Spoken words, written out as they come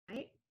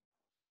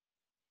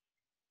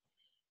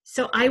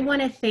So I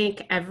want to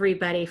thank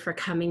everybody for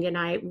coming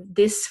tonight.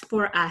 This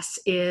for us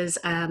is,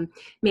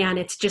 man,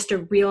 it's just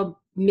a real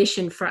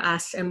mission for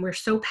us. And we're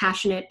so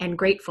passionate and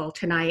grateful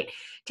tonight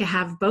to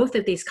have both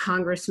of these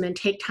congressmen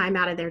take time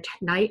out of their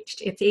night.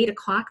 It's 8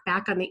 o'clock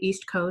back on the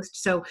East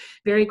Coast. So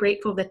very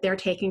grateful that they're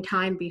taking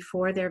time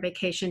before their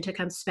vacation to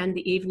come spend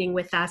the evening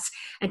with us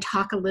and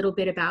talk a little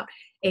bit about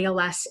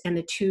ALS and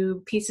the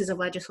two pieces of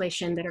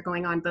legislation that are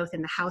going on both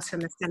in the House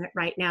and the Senate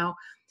right now.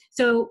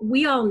 So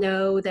we all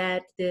know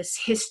that this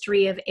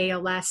history of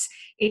ALS,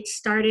 it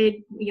started,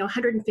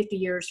 150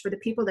 years. For the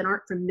people that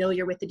aren't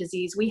familiar with the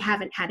disease, we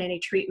haven't had any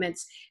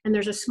treatments. And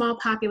there's a small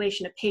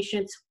population of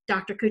patients.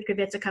 Dr.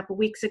 Kutkovitz a couple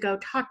weeks ago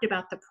talked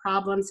about the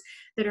problems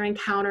that are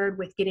encountered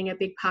with getting a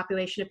big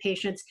population of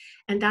patients.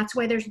 And that's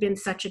why there's been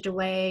such a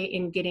delay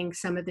in getting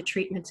some of the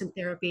treatments and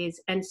therapies.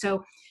 And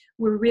so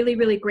we're really,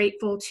 really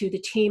grateful to the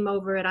team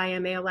over at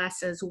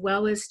IMALS, as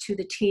well as to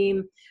the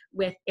team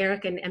with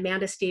Eric and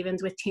Amanda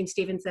Stevens, with Team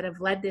Stevens, that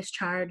have led this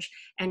charge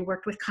and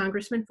worked with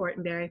Congressman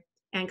Fortenberry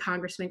and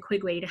Congressman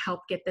Quigley to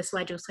help get this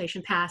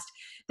legislation passed.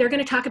 They're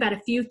going to talk about a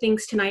few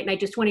things tonight, and I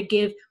just want to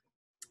give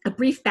a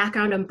brief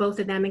background on both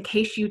of them in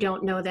case you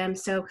don't know them.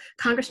 So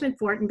Congressman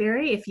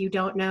Fortenberry, if you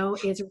don't know,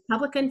 is a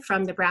Republican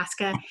from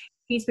Nebraska.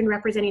 He's been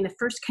representing the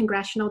 1st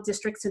Congressional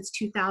District since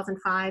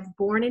 2005,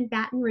 born in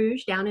Baton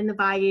Rouge, down in the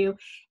Bayou,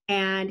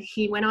 and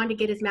he went on to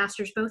get his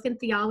master's both in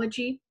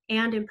theology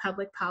and in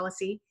public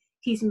policy.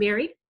 He's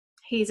married.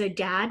 He's a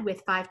dad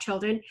with 5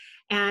 children,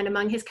 and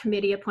among his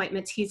committee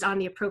appointments, he's on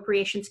the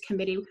Appropriations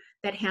Committee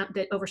that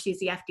oversees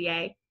the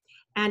FDA.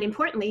 And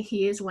importantly,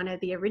 he is one of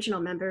the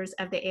original members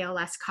of the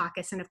ALS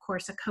Caucus and, of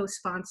course, a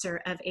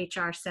co-sponsor of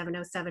HR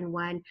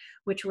 7071,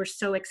 which we're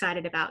so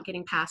excited about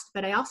getting passed.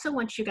 But I also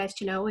want you guys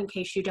to know, in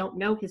case you don't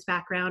know his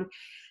background,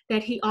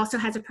 that he also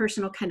has a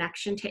personal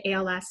connection to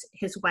ALS.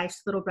 His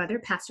wife's little brother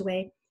passed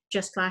away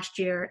just last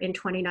year in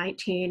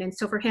 2019. And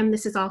so for him,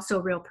 this is also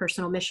a real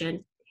personal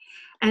mission.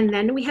 And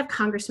then we have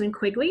Congressman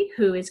Quigley,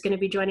 who is going to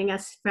be joining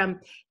us from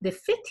the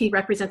 5th. He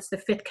represents the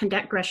 5th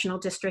Congressional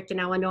District in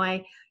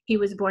Illinois. He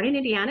was born in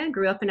Indiana,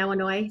 grew up in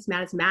Illinois. He's got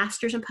his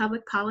master's in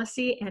public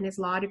policy and his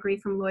law degree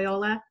from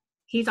Loyola.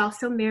 He's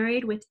also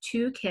married with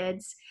 2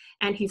 kids,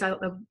 and he's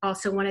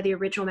also one of the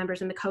original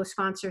members and the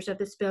co-sponsors of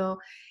this bill.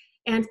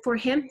 And for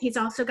him, he's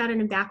also got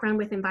a background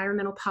with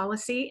environmental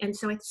policy. And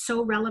so it's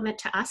so relevant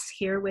to us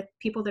here with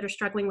people that are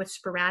struggling with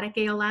sporadic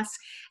ALS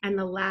and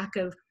the lack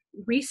of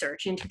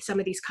research into some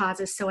of these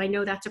causes. So I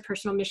know that's a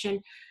personal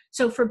mission.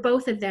 So for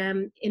both of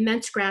them,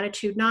 immense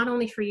gratitude, not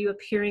only for you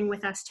appearing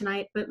with us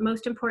tonight, but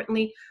most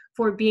importantly,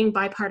 for being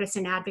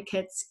bipartisan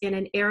advocates in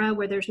an era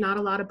where there's not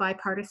a lot of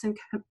bipartisan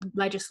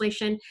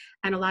legislation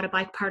and a lot of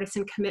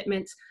bipartisan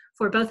commitments.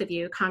 For both of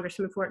you,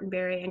 Congressman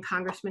Fortenberry and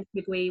Congressman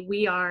Quigley,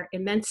 we are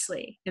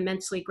immensely,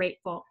 immensely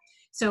grateful.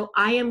 So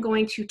I am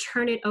going to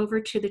turn it over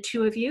to the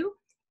 2 of you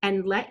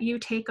and let you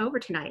take over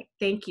tonight.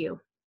 Thank you.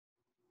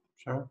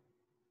 Sure.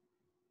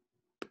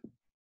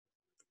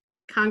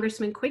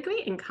 Congressman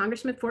Quigley and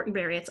Congressman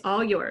Fortenberry, it's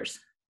all yours.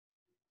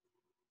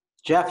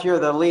 Jeff, you're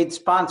the lead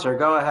sponsor.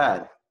 Go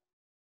ahead.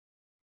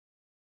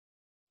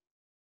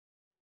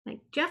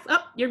 Jeff,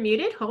 oh, you're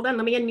muted. Hold on,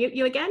 let me unmute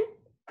you again.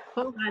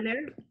 Hold on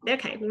there.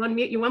 Okay, we want to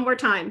mute you one more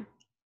time.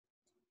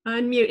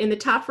 Unmute in the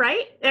top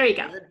right. There you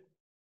go. Good.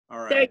 All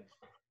right.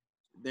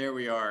 There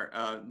we are.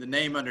 The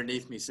name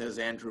underneath me says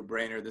Andrew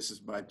Brainerd. This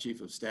is my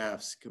Chief of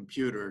Staff's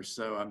computer,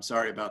 so I'm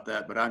sorry about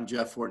that, but I'm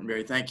Jeff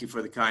Fortenberry. Thank you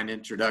for the kind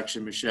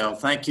introduction, Michelle.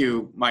 Thank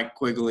you, Mike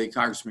Quigley,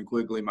 Congressman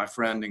Quigley, my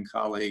friend and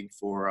colleague,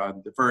 for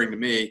deferring to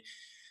me.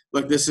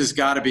 Look, this has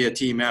got to be a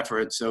team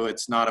effort, so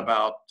it's not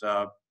about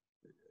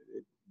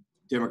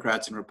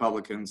Democrats and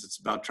Republicans. It's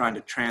about trying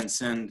to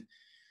transcend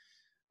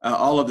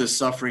all of this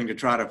suffering to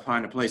try to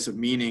find a place of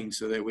meaning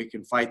so that we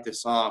can fight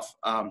this off.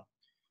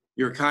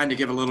 You're kind to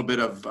give a little bit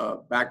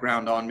of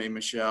background on me,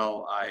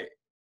 Michelle.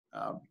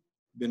 I've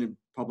been in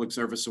public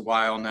service a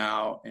while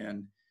now,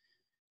 and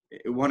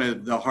one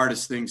of the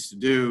hardest things to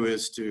do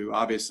is to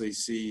obviously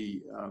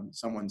see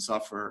someone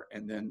suffer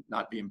and then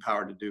not be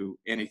empowered to do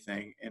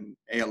anything. And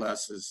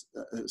ALS is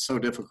so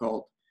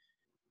difficult.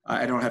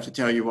 I don't have to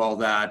tell you all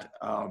that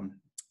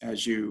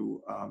as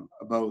you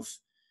both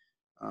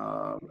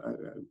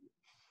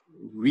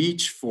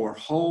reach for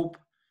hope,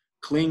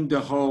 cling to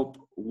hope,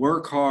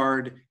 work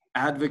hard,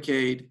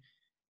 advocate,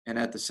 and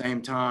at the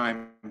same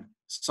time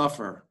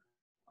suffer.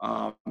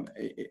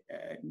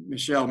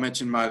 Michelle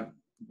mentioned my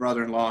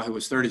brother-in-law, who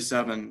was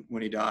 37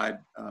 when he died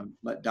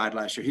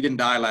last year. He didn't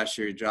die last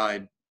year, he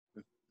died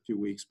a few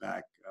weeks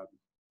back. I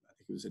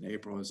think it was in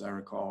April, as I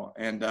recall.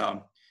 And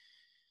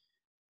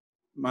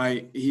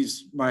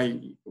he's my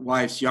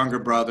wife's younger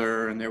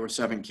brother, and there were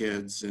 7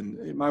 kids.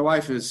 And my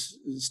wife is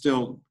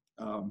still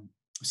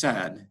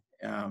sad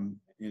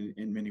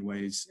in many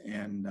ways.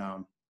 And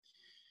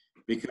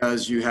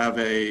because you have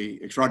a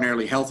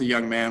extraordinarily healthy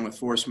young man with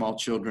 4 small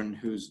children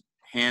whose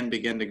hand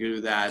began to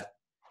do that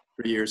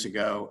 3 years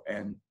ago,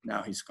 and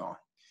now he's gone.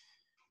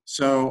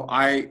 So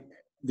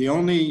the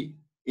only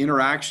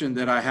interaction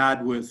that I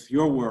had with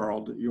your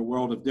world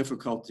of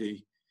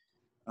difficulty,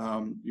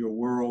 your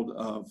world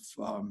of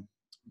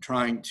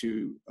trying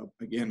to,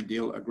 again,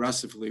 deal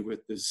aggressively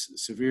with this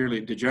severely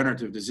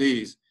degenerative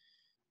disease,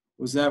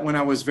 was that when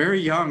I was very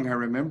young, I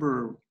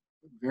remember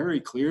very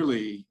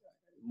clearly,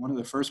 one of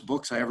the first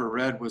books I ever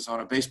read was on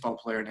a baseball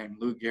player named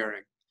Lou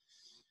Gehrig.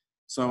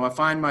 So I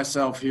find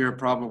myself here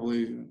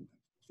probably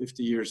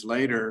 50 years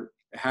later,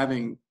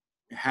 having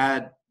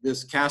had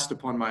this cast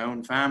upon my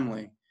own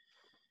family,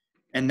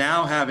 and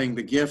now having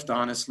the gift,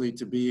 honestly,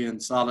 to be in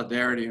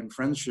solidarity and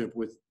friendship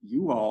with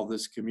you all,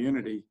 this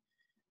community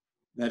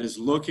that is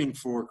looking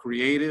for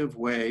creative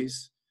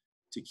ways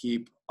to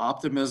keep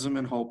optimism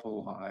and hope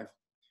alive,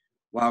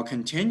 while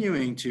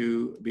continuing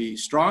to be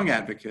strong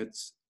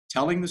advocates,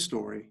 telling the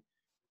story,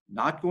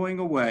 not going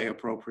away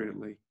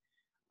appropriately,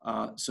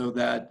 so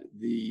that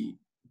the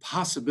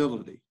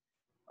possibility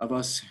of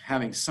us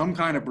having some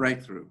kind of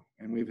breakthrough,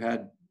 and we've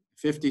had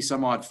 50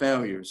 some odd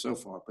failures so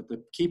far, but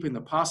keeping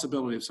the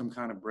possibility of some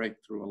kind of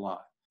breakthrough alive.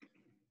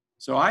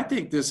 So I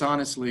think this,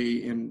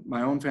 honestly, in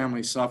my own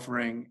family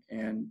suffering,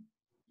 and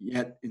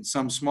yet in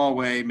some small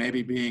way,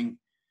 maybe being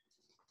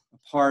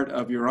a part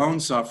of your own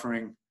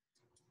suffering,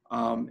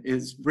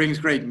 brings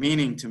great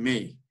meaning to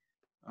me.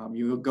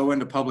 You go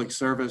into public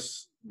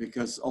service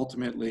because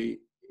ultimately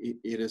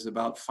it is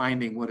about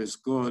finding what is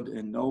good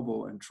and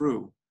noble and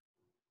true.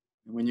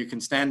 And when you can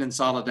stand in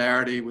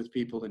solidarity with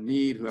people in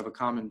need who have a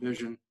common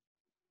vision,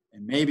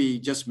 and maybe,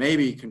 just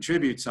maybe,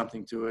 contribute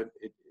something to it,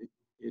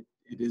 it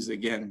is,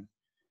 again,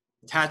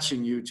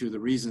 attaching you to the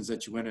reasons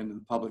that you went into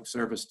the public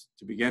service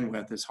to begin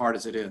with, as hard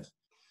as it is.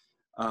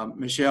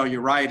 Michelle,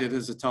 you're right, it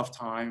is a tough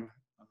time.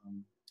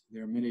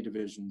 There are many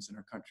divisions in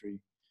our country.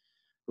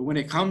 But when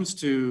it comes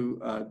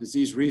to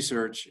disease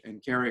research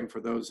and caring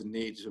for those in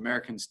need,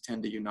 Americans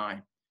tend to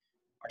unite.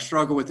 Our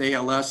struggle with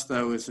ALS,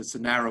 though, is it's a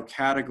narrow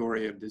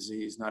category of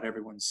disease. Not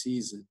everyone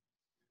sees it.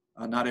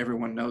 Not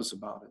everyone knows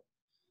about it.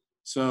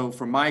 So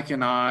for Mike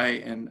and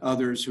I and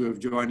others who have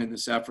joined in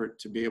this effort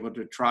to be able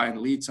to try and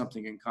lead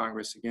something in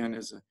Congress, again,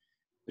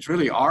 it's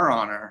really our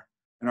honor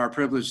and our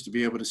privilege to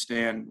be able to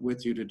stand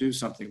with you to do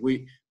something.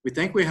 We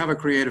think we have a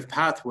creative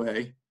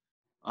pathway.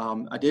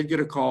 I did get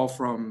a call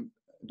from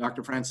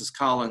Dr. Francis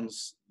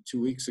Collins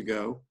 2 weeks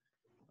ago.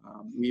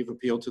 We've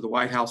appealed to the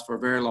White House for a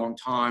very long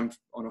time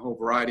on a whole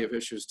variety of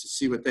issues to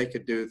see what they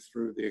could do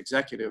through the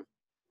executive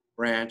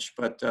branch,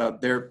 but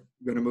they're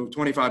going to move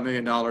 $25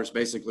 million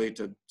basically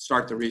to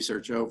start the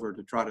research over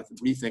to try to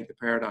rethink the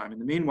paradigm. In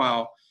the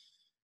meanwhile,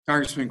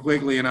 Congressman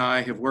Quigley and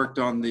I have worked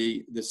on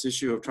this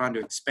issue of trying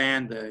to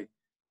expand the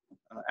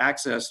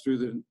access through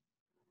the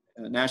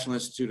National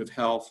Institute of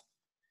Health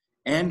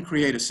and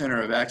create a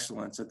center of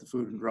excellence at the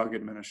Food and Drug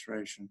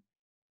Administration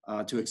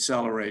to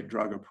accelerate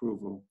drug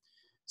approval.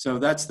 So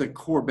that's the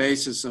core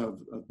basis of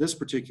this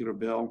particular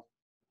bill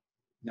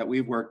that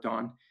we've worked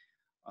on.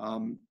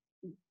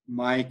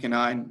 Mike and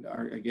I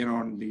are, again,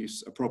 on the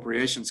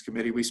Appropriations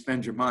Committee. We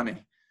spend your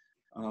money.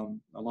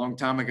 A long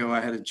time ago, I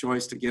had a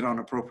choice to get on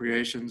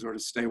appropriations or to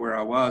stay where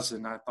I was,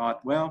 and I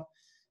thought, well,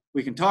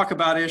 we can talk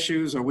about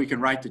issues or we can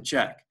write the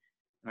check.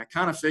 And I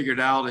kind of figured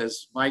out,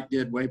 as Mike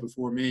did way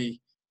before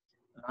me,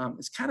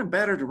 it's kind of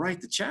better to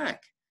write the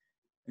check.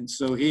 And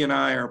so he and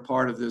I are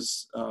part of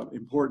this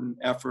important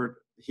effort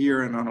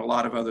here and on a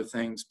lot of other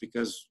things,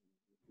 because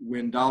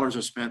when dollars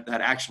are spent,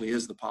 that actually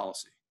is the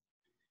policy.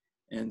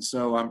 And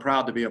so I'm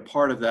proud to be a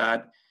part of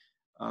that.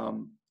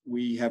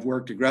 We have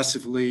worked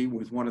aggressively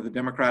with one of the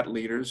Democrat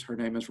leaders. Her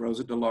name is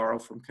Rosa DeLauro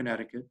from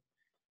Connecticut.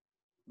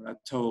 When I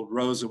told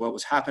Rosa what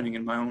was happening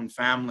in my own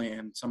family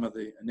and some of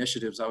the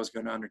initiatives I was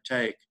going to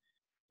undertake,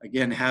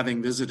 again,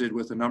 having visited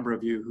with a number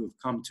of you who've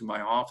come to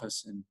my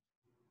office and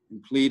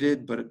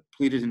pleaded, but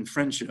pleaded in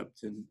friendship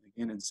and,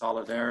 again, in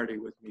solidarity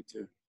with me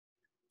to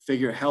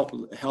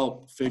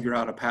help figure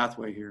out a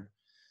pathway here.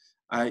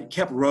 I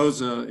kept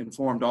Rosa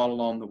informed all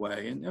along the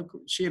way, and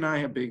she and I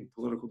have big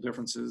political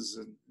differences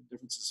and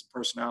differences of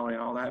personality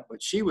and all that,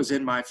 but she was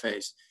in my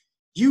face.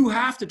 You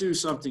have to do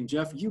something,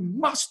 Jeff. You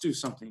must do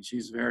something.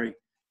 She's very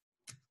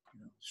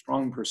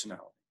strong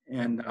personality.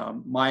 And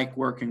Mike,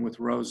 working with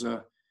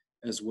Rosa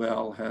as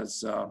well,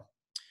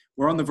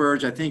 we're on the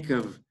verge, I think,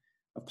 of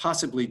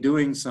possibly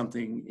doing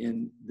something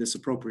in this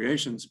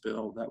appropriations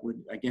bill that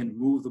would, again,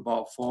 move the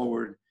ball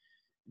forward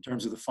in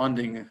terms of the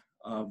funding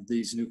of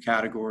these new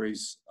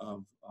categories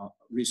of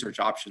research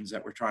options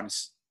that we're trying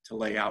to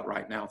lay out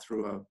right now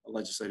through a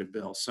legislative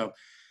bill. So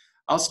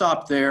I'll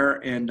stop there.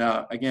 And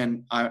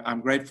again,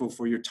 I'm grateful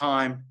for your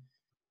time,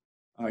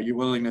 your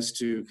willingness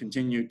to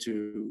continue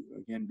to,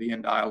 again, be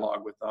in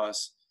dialogue with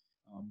us.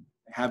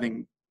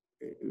 Having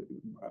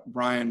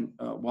Brian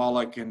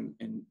Wallach and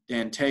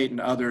Dan Tate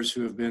and others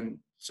who have been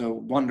so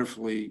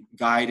wonderfully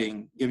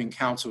guiding, giving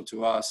counsel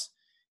to us,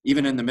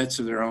 even in the midst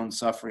of their own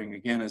suffering,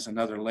 again, is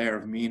another layer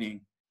of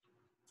meaning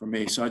for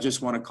me. So I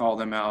just want to call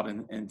them out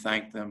and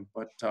thank them.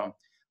 But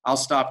I'll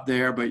stop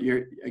there. But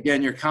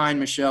you're kind,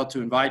 Michelle,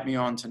 to invite me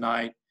on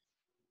tonight.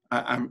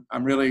 I'm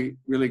really,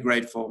 really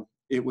grateful.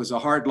 It was a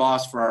hard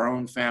loss for our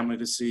own family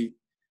to see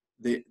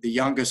the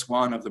youngest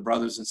one of the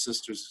brothers and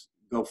sisters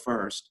go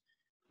first,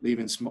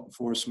 leaving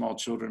 4 small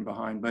children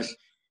behind. But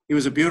he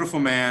was a beautiful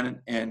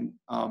man, and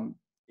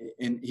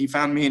he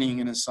found meaning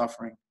in his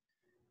suffering,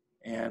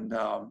 and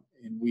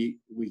we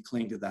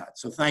cling to that.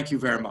 So thank you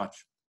very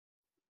much.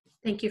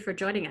 Thank you for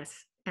joining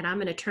us. And I'm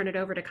going to turn it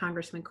over to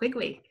Congressman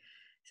Quigley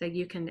so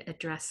you can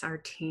address our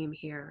team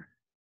here.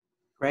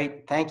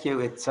 Great, thank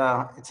you. It's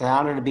an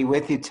honor to be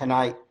with you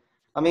tonight.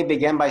 Let me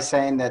begin by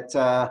saying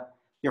that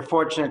you're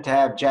fortunate to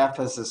have Jeff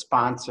as a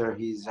sponsor.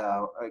 He's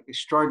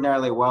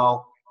extraordinarily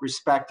well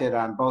respected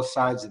on both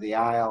sides of the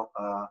aisle,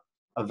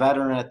 a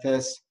veteran at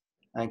this,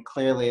 and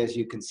clearly, as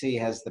you can see,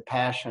 has the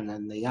passion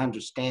and the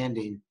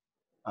understanding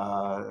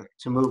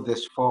to move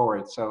this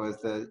forward. So as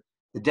the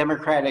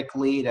Democratic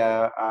lead,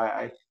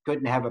 I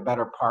couldn't have a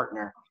better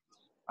partner.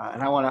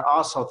 And I want to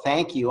also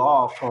thank you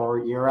all for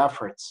your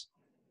efforts.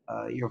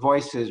 Your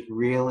voices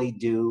really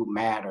do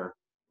matter.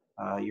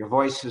 Your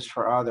voices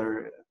for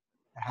others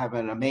have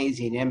an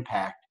amazing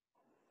impact.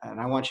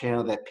 And I want you to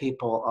know that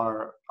people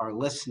are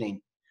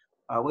listening.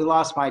 We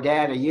lost my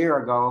dad a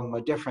year ago,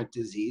 a different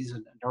disease, a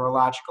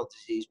neurological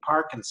disease,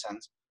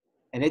 Parkinson's.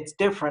 And it's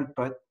different,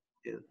 but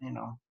you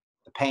know,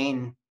 the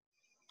pain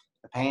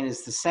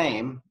is the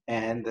same,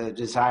 and the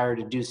desire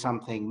to do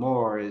something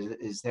more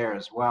is there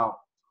as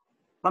well.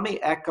 Let me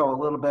echo a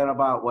little bit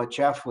about what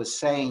Jeff was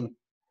saying,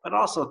 but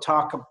also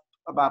talk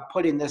about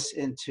putting this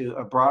into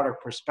a broader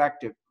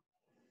perspective.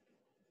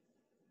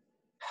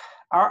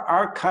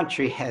 Our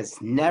country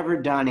has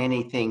never done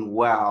anything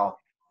well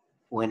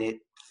when it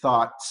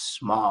thought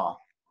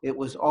small. It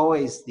was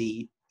always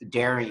the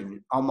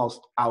daring, almost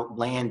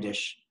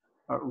outlandish,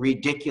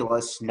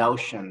 ridiculous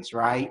notions,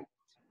 right?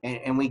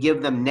 And we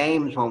give them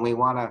names when we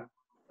want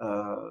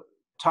to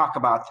talk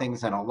about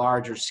things on a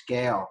larger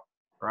scale,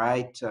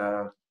 right?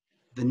 The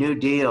New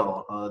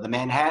Deal, the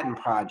Manhattan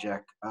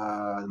Project,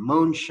 the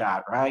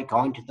moonshot, right?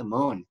 Going to the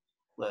moon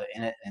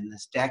in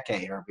this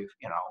decade, or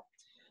you know,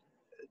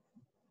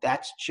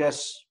 that's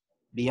just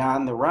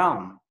beyond the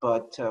realm.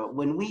 But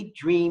when we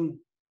dream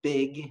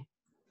big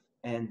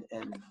and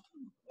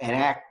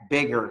act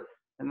bigger,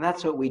 and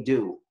that's what we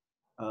do.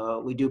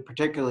 We do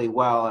particularly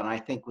well, and I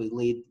think we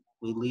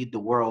lead the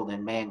world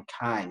and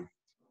mankind.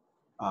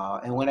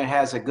 And when it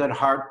has a good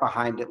heart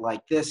behind it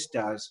like this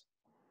does,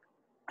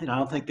 and I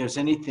don't think there's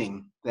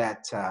anything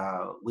that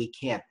we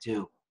can't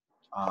do.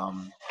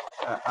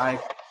 I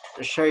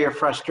share your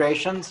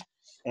frustrations,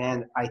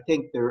 and I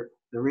think the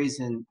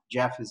reason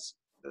Jeff is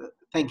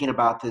thinking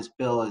about this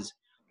bill is,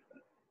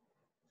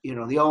 you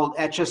know, the old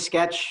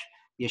Etch-a-Sketch,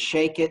 you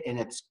shake it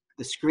and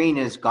the screen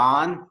is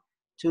gone.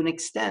 To an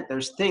extent,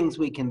 there's things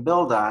we can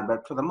build on,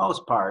 but for the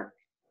most part,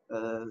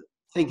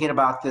 thinking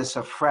about this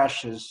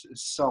afresh is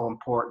so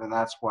important, and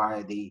that's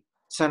why the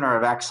Center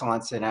of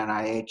Excellence at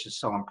NIH is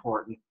so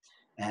important.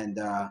 And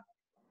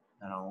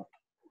you know,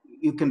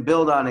 you can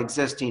build on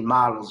existing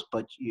models,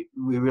 but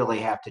we really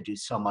have to do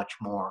so much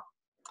more.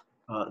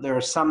 There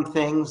are some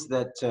things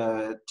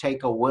that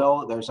take a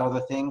will. There's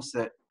other things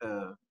that,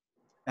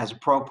 as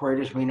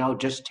appropriators, we know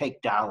just take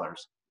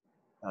dollars.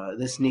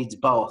 This needs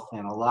both,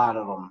 and a lot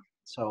of them.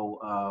 So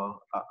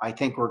I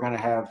think we're going to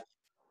have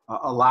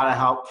a lot of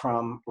help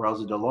from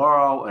Rosa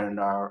DeLauro and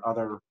our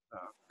other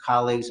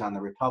colleagues on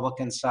the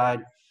Republican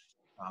side.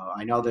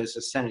 I know there's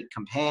a Senate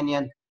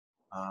companion.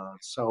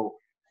 So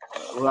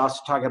we're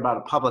also talking about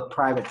a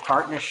public-private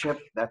partnership.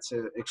 That's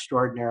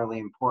extraordinarily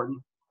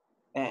important.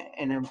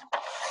 And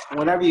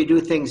whenever you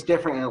do things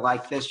differently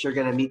like this, you're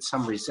going to meet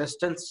some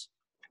resistance.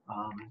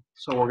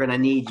 So we're going to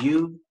need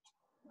you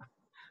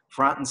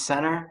front and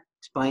center,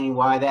 explaining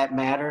why that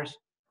matters.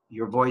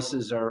 Your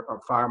voices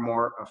are far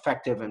more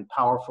effective and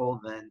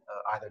powerful than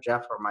either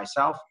Jeff or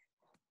myself.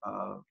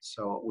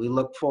 So we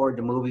look forward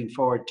to moving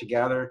forward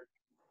together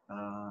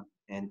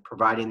and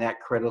providing that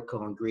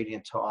critical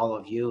ingredient to all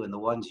of you and the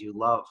ones you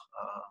love,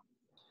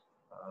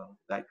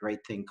 that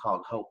great thing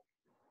called hope.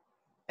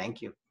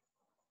 Thank you.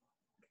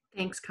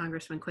 Thanks,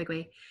 Congressman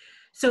Quigley.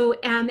 So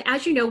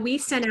as you know, we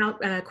sent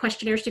out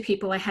questionnaires to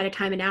people ahead of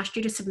time and asked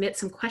you to submit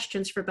some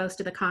questions for most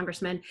of the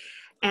congressmen.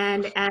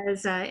 And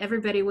as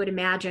everybody would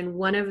imagine,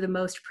 one of the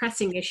most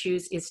pressing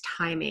issues is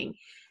timing.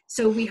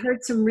 So we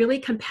heard some really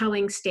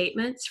compelling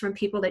statements from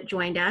people that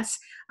joined us,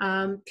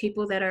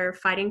 people that are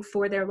fighting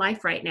for their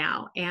life right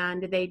now,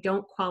 and they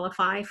don't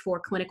qualify for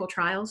clinical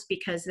trials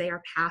because they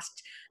are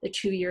past the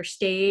 2-year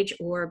stage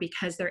or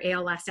because their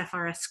ALS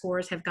FRS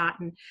scores have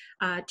gotten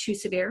too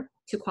severe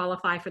to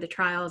qualify for the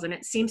trials. And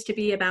it seems to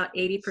be about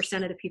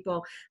 80% of the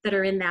people that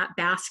are in that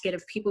basket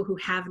of people who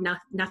have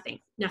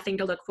nothing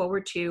to look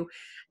forward to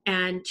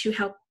and to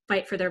help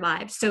fight for their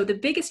lives. So the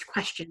biggest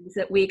questions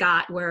that we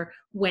got were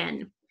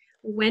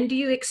when do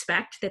you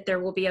expect that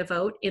there will be a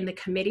vote in the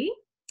committee?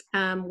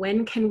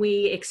 When can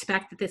we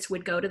expect that this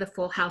would go to the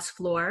full House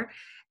floor?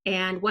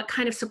 And what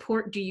kind of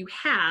support do you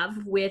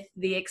have with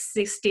the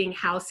existing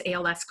House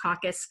ALS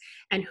Caucus?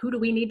 And who do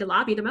we need to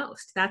lobby the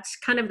most? That's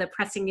kind of the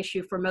pressing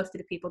issue for most of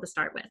the people to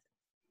start with.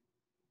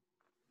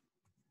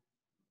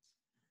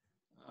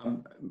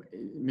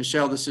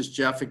 Michelle, this is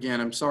Jeff again.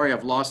 I'm sorry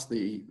I've lost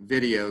the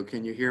video.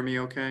 Can you hear me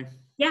okay?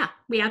 Yeah,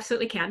 we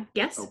absolutely can.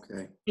 Yes.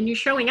 Okay. And you're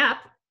showing up.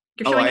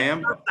 You're Oh, showing I it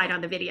am? outside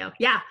on the video.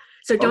 Yeah.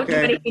 So don't do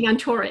Okay. anything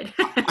untoward.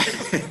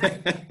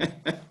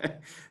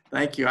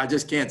 Thank you. I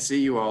just can't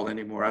see you all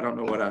anymore. I don't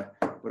know what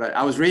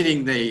I was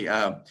reading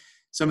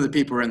some of the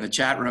people were in the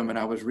chat room and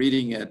I was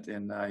reading it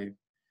and I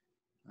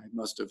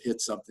must have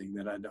hit something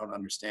that I don't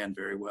understand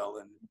very well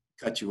and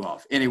cut you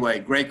off. Anyway,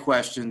 great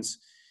questions.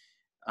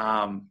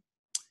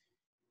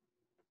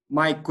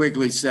 Mike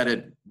Quigley said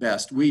it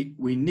best. We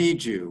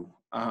need you.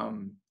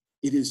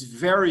 It is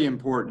very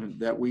important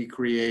that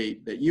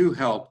you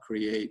help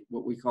create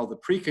what we call the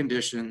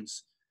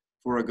preconditions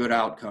for a good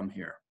outcome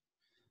here.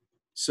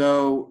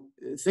 So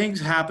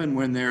things happen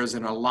when there's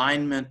an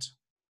alignment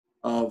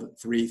of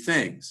three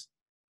things: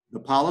 the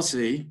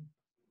policy,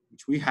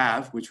 which we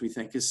have, which we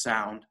think is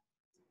sound,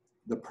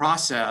 the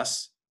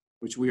process,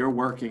 which we are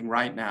working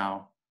right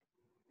now,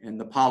 and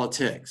the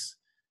politics.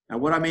 Now,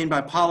 what I mean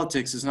by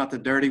politics is not the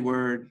dirty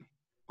word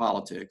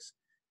politics.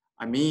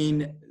 I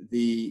mean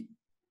the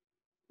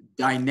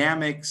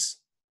dynamics,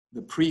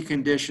 the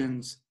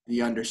preconditions,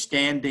 the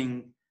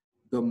understanding,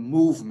 the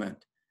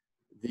movement,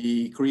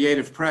 the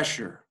creative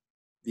pressure,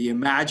 the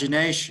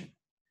imagination,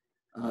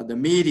 the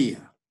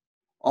media.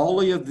 All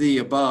of the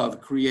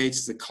above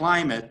creates the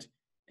climate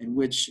in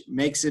which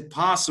makes it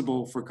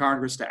possible for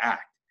Congress to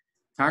act.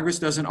 Congress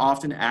doesn't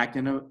often act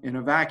in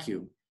a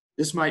vacuum.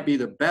 This might be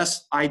the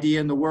best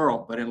idea in the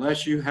world, but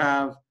unless you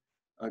have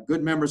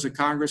good members of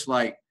Congress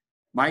like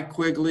Mike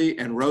Quigley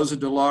and Rosa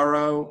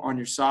DeLauro on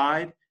your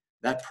side,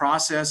 that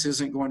process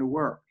isn't going to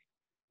work.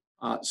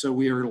 So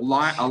we are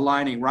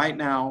aligning right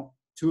now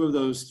two of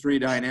those three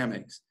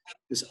dynamics.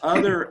 This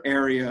other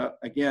area,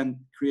 again,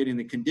 creating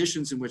the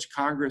conditions in which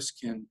Congress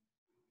can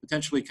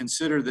potentially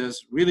consider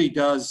this, really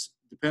does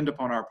depend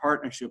upon our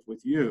partnership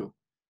with you.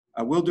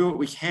 We'll do what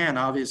we can,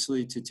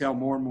 obviously, to tell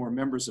more and more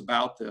members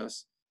about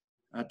this,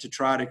 to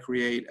try to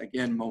create,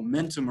 again,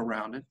 momentum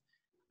around it.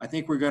 I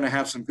think we're going to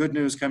have some good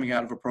news coming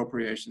out of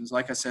appropriations.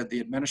 Like I said, the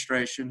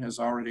administration has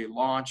already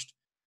launched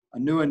a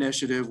new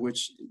initiative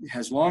which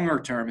has longer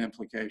term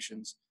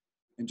implications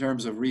in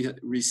terms of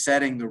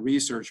resetting the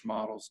research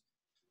models.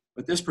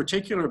 But this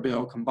particular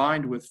bill,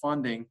 combined with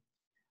funding,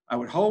 I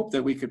would hope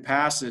that we could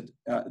pass it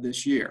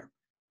this year.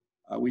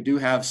 We do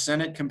have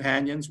Senate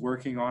companions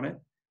working on it.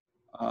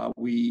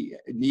 We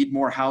need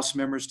more House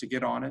members to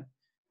get on it.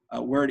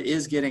 Word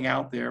is getting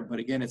out there, but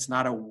again, it's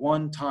not a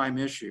one-time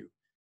issue.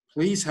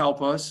 Please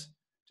help us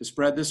to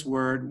spread this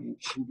word,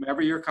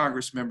 whomever your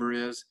Congress member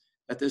is,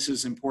 that this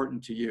is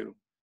important to you.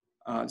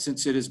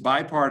 Since it is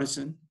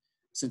bipartisan,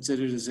 since it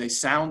is a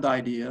sound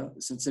idea,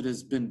 since it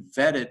has been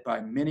vetted by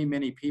many,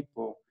 many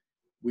people,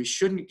 we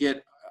shouldn't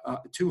get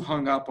too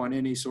hung up on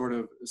any sort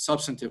of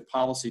substantive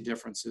policy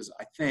differences,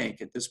 I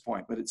think, at this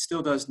point, but it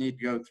still does need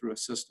to go through a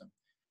system.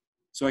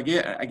 So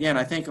again,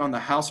 I think on the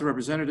House of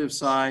Representatives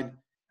side,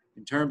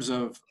 in terms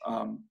of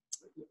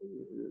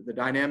the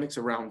dynamics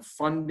around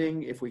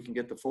funding, if we can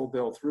get the full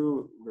bill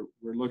through,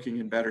 we're looking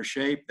in better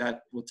shape.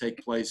 That will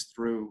take place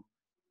through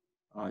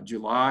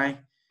July.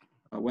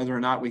 Whether or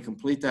not we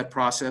complete that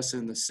process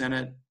in the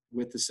Senate,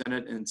 with the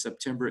Senate in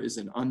September, is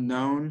an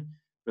unknown.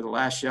 For the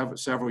last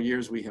several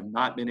years, we have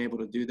not been able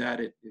to do that.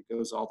 It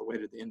goes all the way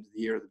to the end of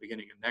the year, the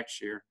beginning of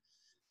next year.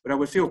 But I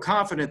would feel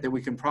confident that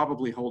we can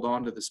probably hold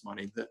on to this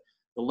money.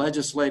 The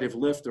legislative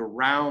lift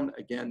around,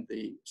 again,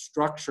 the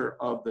structure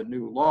of the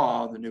new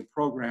law, the new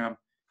program,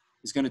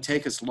 is going to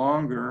take us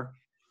longer,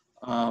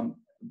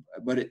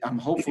 but I'm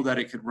hopeful that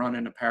it could run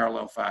in a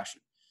parallel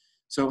fashion.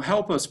 So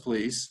help us,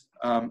 please.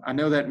 I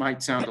know that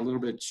might sound a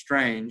little bit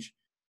strange,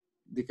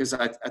 because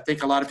I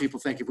think a lot of people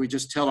think if we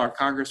just tell our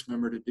Congress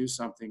member to do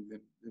something,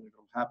 then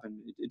it'll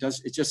happen.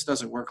 It just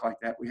doesn't work like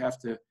that. We have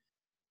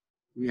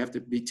to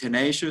be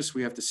tenacious.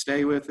 We have to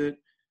stay with it.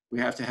 We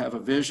have to have a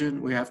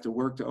vision. We have to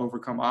work to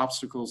overcome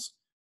obstacles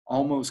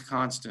almost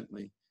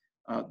constantly.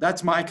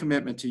 That's my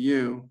commitment to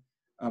you.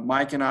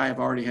 Mike and I have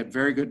already had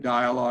very good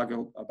dialogue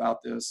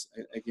about this,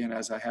 again,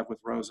 as I have with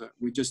Rosa.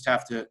 We just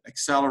have to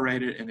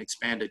accelerate it and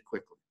expand it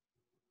quickly.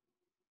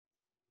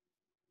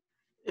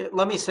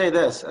 Let me say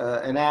this,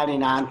 and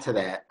adding on to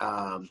that,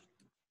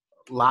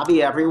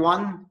 lobby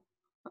everyone.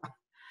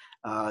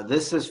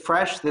 This is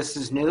fresh, this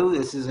is new,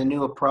 this is a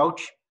new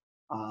approach.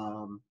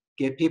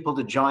 Get people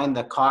to join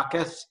the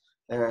caucus.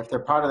 If they're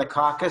part of the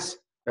caucus,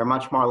 they're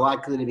much more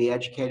likely to be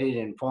educated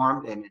and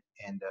informed and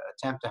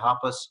attempt to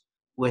help us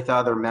with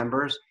other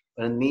members.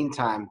 But in the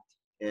meantime,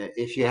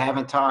 if you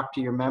haven't talked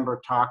to your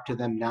member, talk to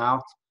them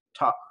now.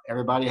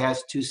 Everybody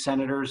has 2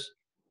 senators,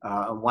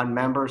 1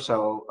 member,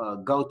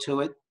 so go to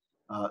it.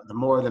 The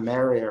more the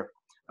merrier.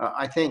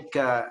 I think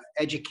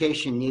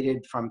education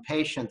needed from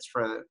patients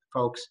for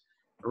folks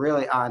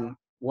really on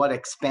what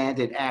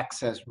expanded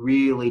access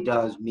really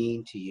does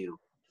mean to you.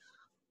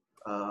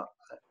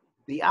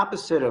 The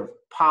opposite of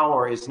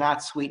power is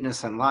not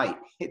sweetness and light.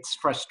 It's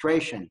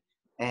frustration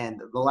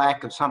and the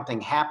lack of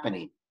something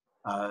happening.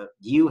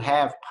 You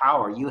have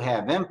power, you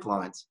have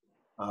influence,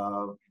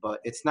 but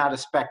it's not a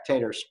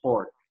spectator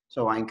sport.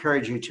 So I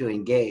encourage you to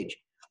engage.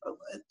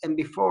 And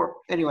before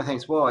anyone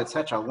thinks, well, it's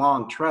such a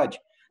long trudge,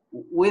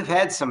 we've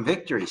had some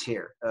victories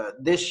here.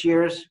 This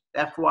year's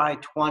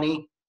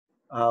FY20,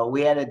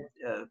 we added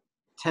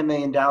 $10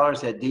 million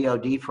at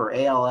DoD for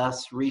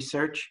ALS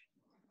research,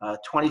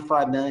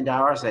 $25 million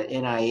at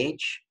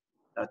NIH,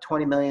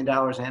 $20 million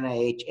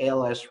NIH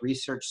ALS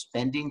research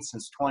spending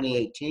since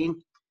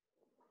 2018.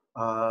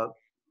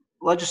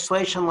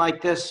 Legislation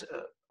like this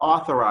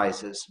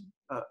authorizes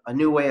a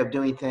new way of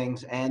doing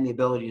things and the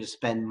ability to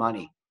spend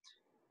money.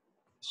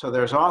 So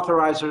there's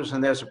authorizers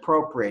and there's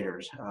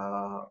appropriators.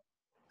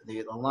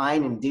 The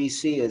line in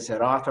DC is that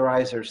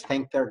authorizers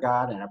think they're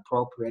God and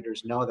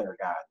appropriators know they're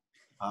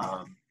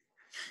God.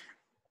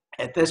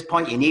 At this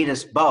point, you need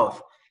us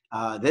both.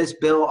 This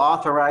bill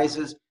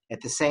authorizes,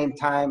 at the same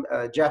time,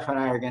 Jeff and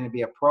I are going to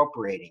be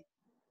appropriating.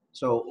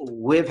 So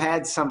we've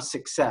had some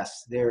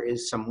success. There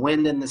is some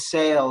wind in the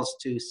sails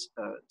to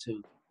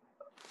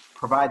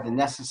provide the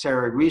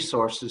necessary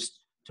resources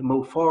to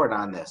move forward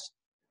on this.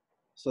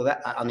 So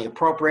that on the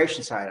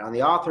appropriation side. On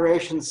the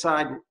authorization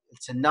side,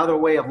 it's another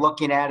way of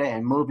looking at it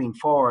and moving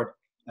forward,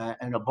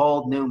 and a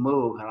bold new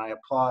move. And I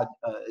applaud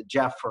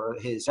Jeff for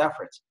his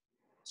efforts.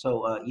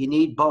 So you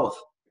need both.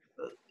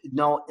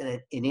 Don't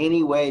in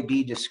any way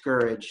be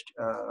discouraged,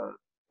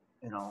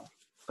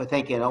 for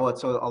thinking, oh,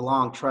 it's a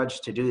long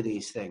trudge to do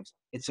these things.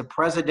 It's a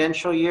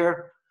presidential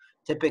year.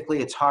 Typically,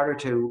 it's harder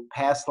to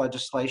pass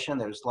legislation.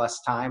 There's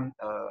less time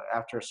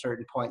after a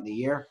certain point in the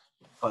year.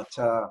 But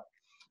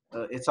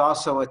it's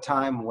also a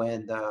time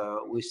when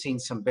we've seen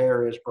some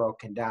barriers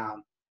broken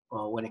down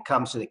when it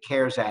comes to the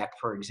CARES Act,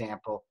 for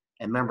example,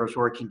 and members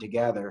working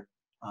together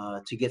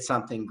to get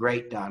something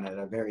great done at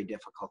a very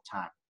difficult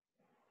time.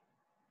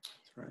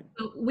 Right.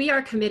 We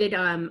are committed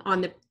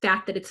on the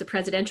fact that it's a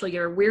presidential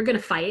year. We're going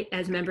to fight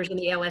as members in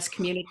the ALS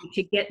community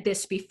to get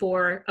this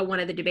before one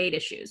of the debate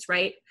issues,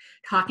 right?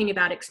 Talking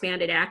about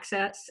expanded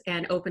access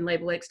and open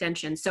label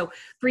extension. So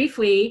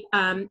briefly,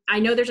 I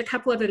know there's a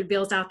couple of other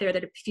bills out there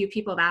that a few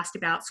people have asked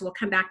about, so we'll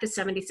come back to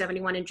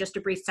 7071 in just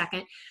a brief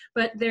second.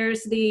 But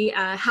there's the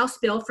House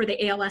bill for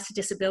the ALS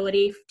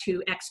disability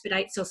to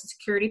expedite Social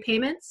Security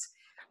payments.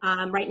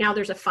 Right now,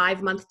 there's a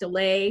 5-month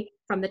delay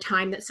from the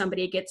time that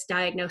somebody gets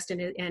diagnosed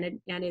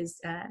and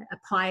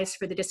applies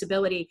for the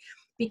disability.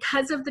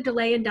 Because of the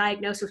delay in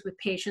diagnosis with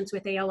patients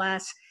with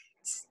ALS,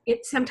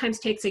 it sometimes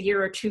takes a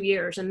year or 2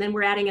 years, and then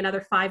we're adding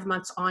another 5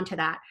 months onto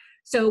that.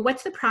 So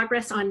what's the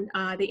progress on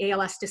the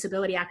ALS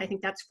Disability Act? I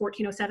think that's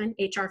 1407,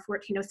 HR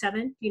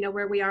 1407. Do you know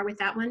where we are with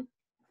that one?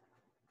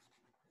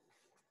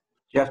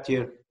 Jeff, do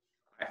you?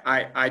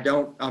 I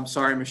don't, I'm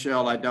sorry,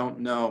 Michelle, I don't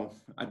know.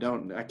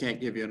 I can't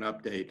give you an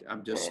update.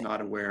 I'm just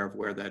not aware of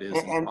where that is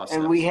in the process.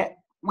 And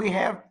we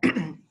have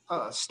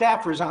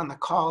staffers on the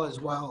call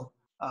as well.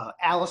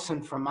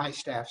 Allison from my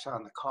staff's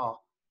on the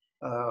call.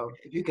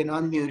 If you can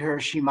unmute her,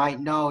 she might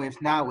know.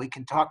 If not, we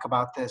can talk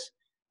about this.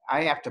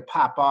 I have to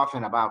pop off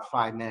in about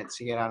 5 minutes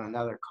to get on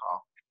another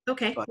call.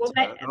 Okay, but, we'll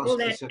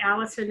let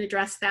Allison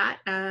address that.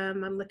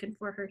 I'm looking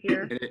for her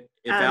here.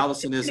 If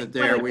Allison isn't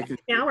there, we can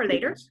now or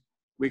later.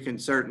 We can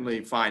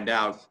certainly find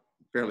out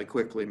fairly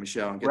quickly,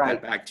 Michelle, and get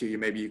that back to you.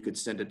 Maybe you could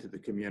send it to the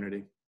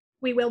community.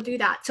 We will do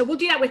that. So we'll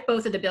do that with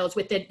both of the bills,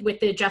 with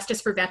the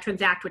Justice for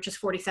Veterans Act, which is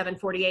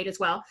 4748 as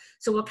well.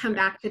 So we'll come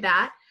back to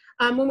that.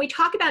 When we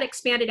talk about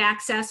expanded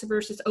access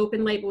versus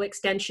open label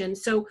extension,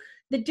 so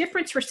the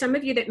difference for some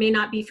of you that may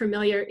not be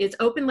familiar is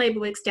open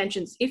label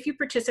extensions. If you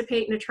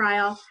participate in a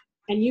trial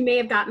and you may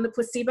have gotten the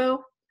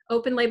placebo,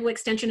 open label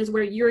extension is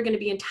where you're going to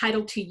be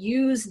entitled to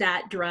use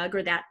that drug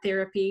or that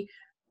therapy.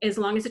 As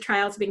long as the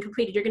trial has been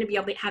completed, you're going to be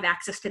able to have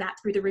access to that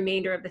through the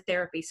remainder of the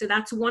therapy. So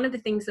that's one of the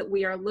things that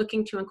we are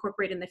looking to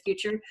incorporate in the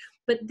future.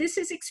 But this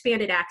is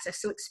expanded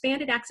access. So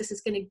expanded access is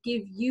going to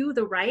give you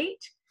the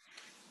right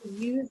to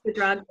use the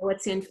drug while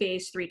it's in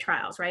phase 3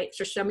 trials, right?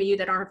 So some of you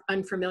that aren't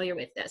unfamiliar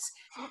with this.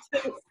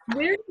 So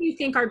where do you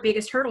think our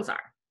biggest hurdles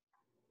are?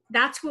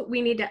 That's what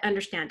we need to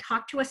understand.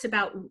 Talk to us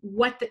about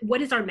what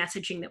is our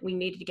messaging that we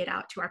need to get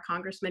out to our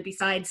congressmen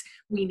besides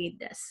we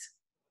need this.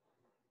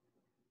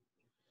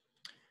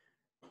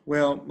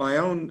 Well, my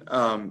own,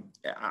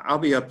 I'll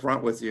be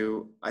upfront with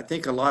you. I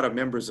think a lot of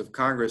members of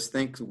Congress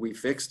think we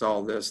fixed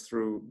all this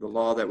through the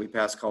law that we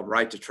passed called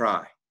Right to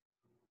Try.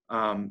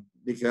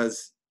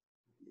 Because,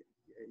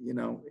 you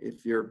know,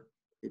 if you've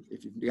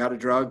got a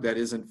drug that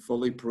isn't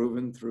fully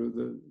proven through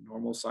the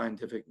normal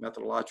scientific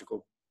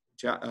methodological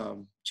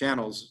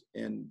channels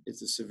and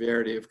it's a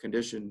severity of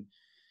condition,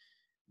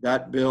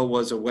 that bill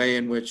was a way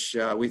in which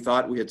we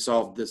thought we had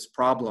solved this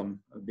problem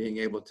of being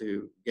able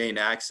to gain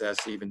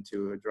access even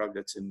to a drug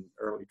that's in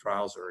early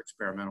trials or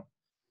experimental.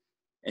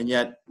 And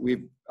yet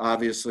we've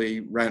obviously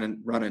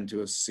run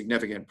into a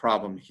significant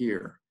problem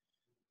here,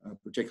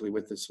 particularly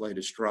with this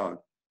latest drug.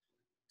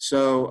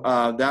 So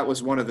that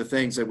was one of the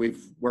things that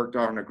we've worked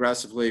on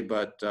aggressively,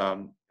 but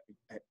I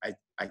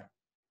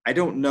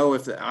don't know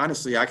if,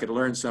 honestly, I could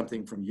learn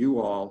something from you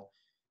all.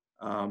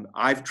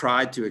 I've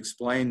tried to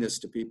explain this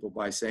to people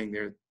by saying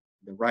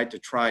the right to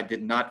try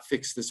did not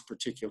fix this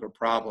particular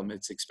problem.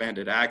 It's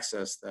expanded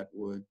access that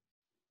would.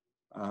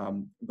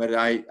 But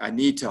I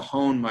need to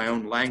hone my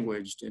own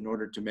language in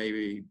order to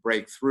maybe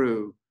break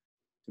through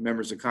to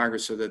members of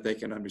Congress so that they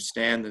can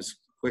understand this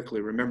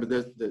quickly. Remember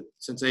that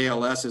since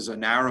ALS is a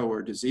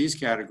narrower disease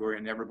category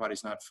and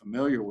everybody's not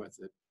familiar with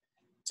it,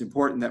 it's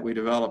important that we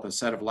develop a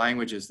set of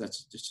languages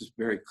that's just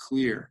very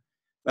clear.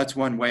 That's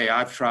one way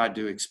I've tried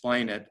to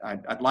explain it.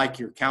 I'd like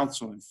your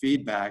counsel and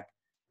feedback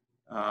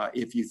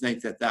if you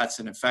think that that's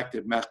an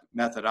effective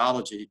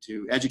methodology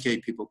to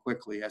educate people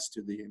quickly as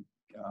to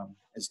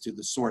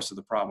the source of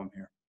the problem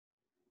here.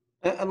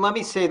 And let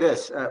me say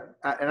this, and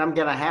I'm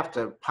going to have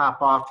to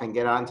pop off and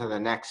get on to the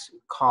next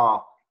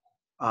call.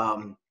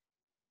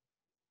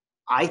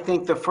 I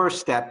think the first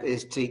step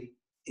is to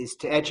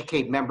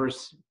educate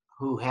members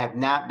who have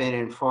not been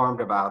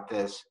informed about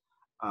this,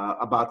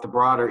 about the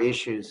broader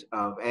issues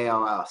of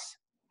ALS.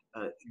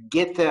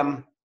 Get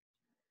them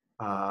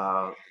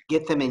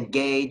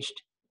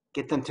engaged,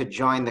 get them to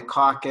join the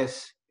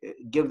caucus,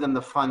 give them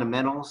the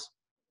fundamentals.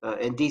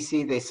 In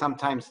DC, they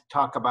sometimes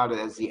talk about it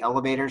as the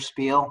elevator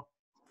spiel.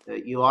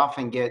 You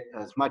often get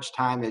as much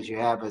time as you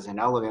have as an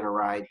elevator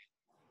ride.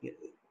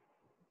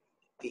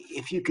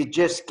 If you could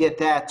just get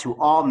that to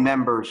all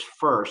members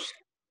first,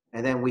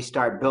 and then we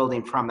start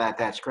building from that,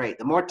 that's great.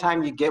 The more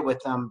time you get with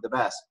them, the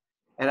best.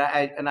 And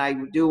I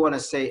do want to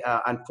say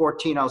on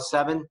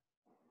 1407,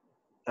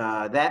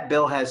 that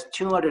bill has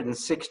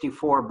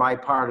 264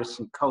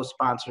 bipartisan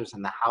co-sponsors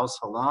in the House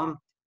alone.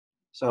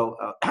 So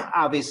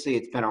obviously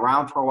it's been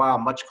around for a while,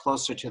 much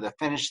closer to the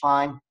finish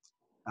line.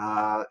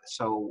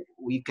 So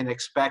we can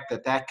expect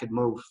that could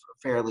move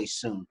fairly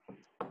soon.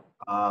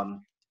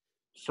 And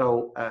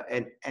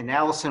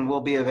Allison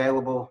will be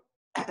available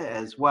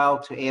as well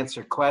to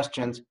answer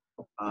questions.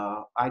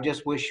 I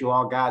just wish you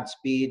all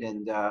Godspeed,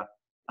 and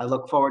I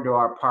look forward to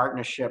our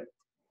partnership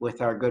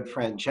with our good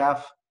friend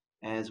Jeff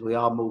as we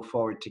all move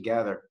forward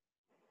together.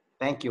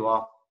 Thank you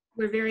all.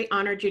 We're very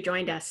honored you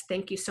joined us.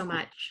 Thank you so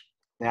much.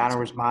 The honor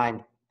was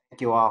mine.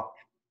 Thank you all.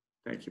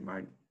 Thank you,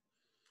 Mike.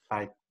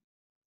 Bye.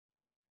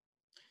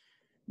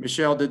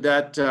 Michelle, did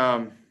that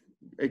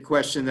a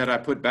question that I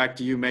put back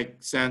to you make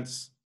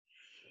sense?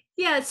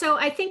 Yeah, so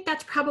I think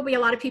that's probably a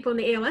lot of people in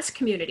the ALS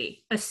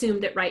community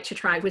assumed that Right to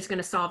Try was going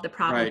to solve the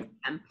problem Right.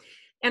 for them.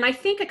 And I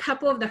think a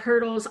couple of the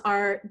hurdles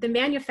are the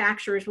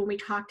manufacturers. When we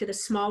talk to the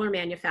smaller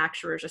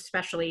manufacturers,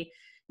 especially,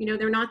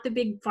 they're not the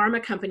big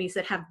pharma companies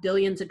that have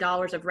billions of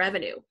dollars of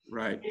revenue.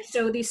 Right. And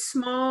so these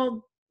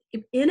small,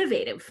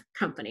 innovative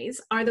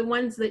companies are the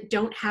ones that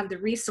don't have the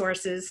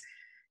resources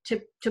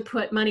to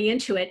put money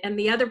into it. And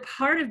the other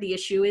part of the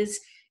issue is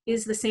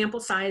the sample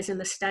size in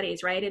the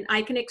studies, right? And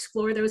I can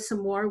explore those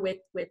some more with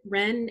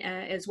Ren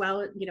as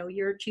well,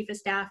 your chief of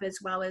staff, as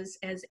well as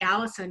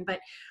Allison. But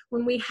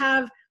when we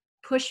have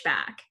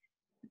pushback,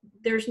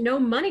 there's no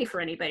money for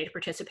anybody to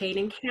participate.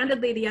 And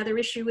candidly, the other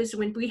issue is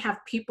when we have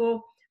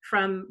people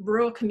from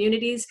rural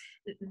communities,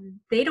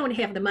 they don't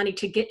have the money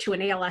to get to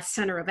an ALS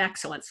center of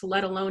excellence,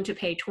 let alone to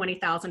pay $20,000,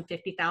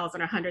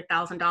 $50,000,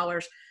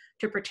 $100,000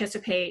 to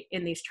participate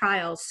in these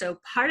trials. So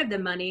part of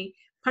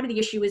the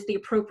issue is the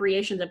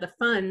appropriations of the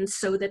funds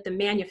so that the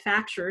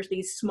manufacturers,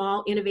 these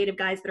small innovative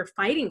guys that are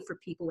fighting for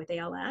people with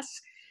ALS,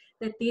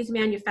 that these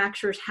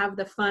manufacturers have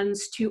the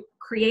funds to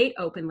create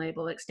open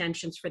label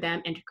extensions for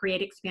them and to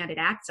create expanded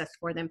access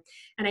for them.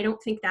 And I don't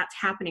think that's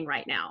happening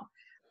right now.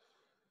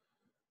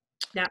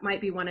 That might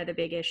be one of the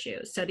big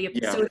issues. So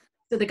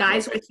the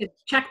guys with the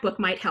checkbook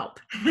might help.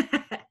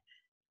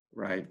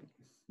 Right.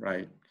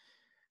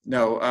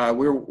 No,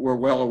 we're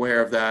well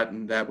aware of that,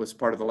 and that was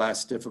part of the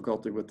last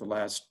difficulty with the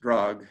last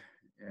drug.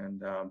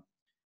 And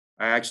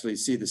I actually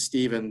see the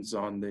Stevens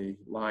on the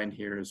line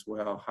here as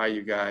well. Hi,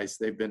 you guys.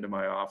 They've been to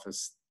my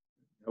office.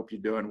 Hope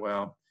you're doing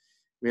well.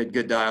 We had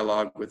good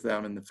dialogue with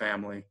them and the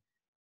family.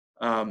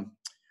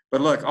 But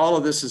look, all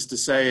of this is to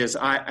say is,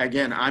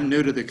 I'm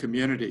new to the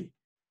community.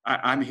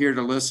 I'm here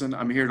to listen.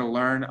 I'm here to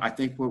learn. I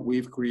think what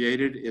we've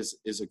created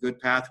is a good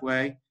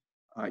pathway.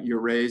 You're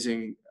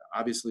raising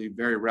obviously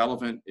very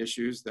relevant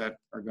issues that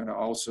are going to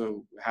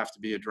also have to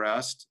be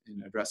addressed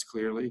and addressed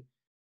clearly.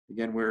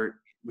 Again,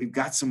 we've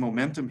got some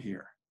momentum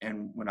here.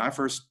 And when I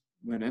first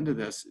went into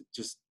this,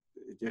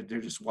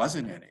 there just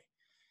wasn't any.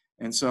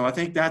 And so I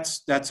think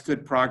that's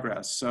good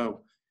progress.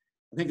 So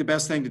I think the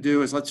best thing to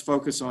do is let's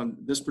focus on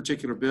this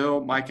particular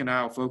bill. Mike and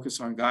I will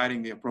focus on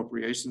guiding the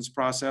appropriations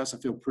process. I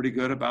feel pretty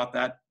good about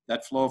that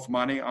flow of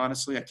money.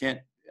 Honestly, I can't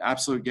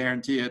absolutely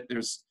guarantee it.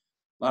 There's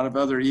a lot of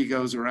other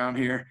egos around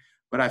here,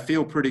 but I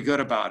feel pretty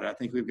good about it. I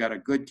think we've got a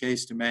good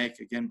case to make.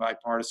 Again,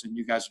 bipartisan.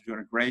 You guys are doing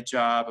a great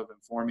job of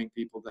informing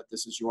people that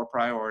this is your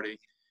priority.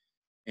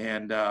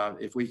 And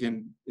if we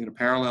can, in a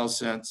parallel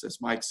sense,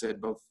 as Mike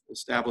said, both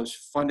establish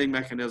funding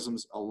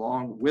mechanisms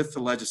along with the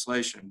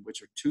legislation,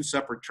 which are two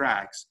separate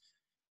tracks,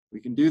 we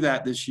can do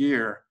that this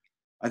year.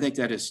 I think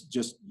that is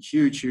just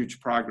huge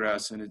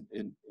progress, and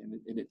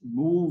it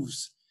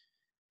moves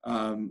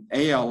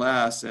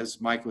ALS, as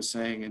Mike was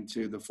saying,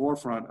 into the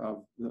forefront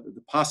of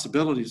the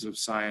possibilities of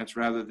science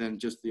rather than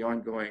just the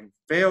ongoing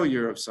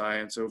failure of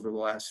science over the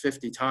last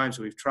 50 times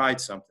we've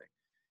tried something.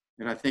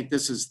 And I think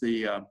this is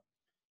the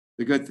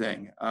good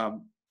thing.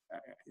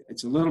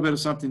 It's a little bit of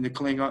something to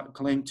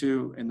cling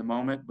to in the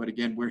moment, but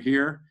again, we're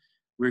here.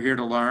 We're here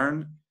to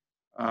learn.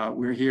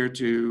 We're here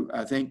to,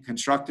 I think,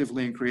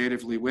 constructively and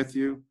creatively with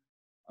you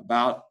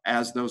about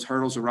as those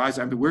hurdles arise.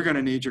 I mean, we're going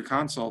to need your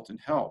consult and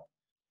help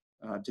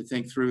to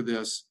think through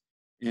this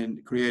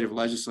in creative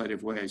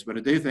legislative ways. But I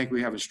do think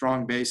we have a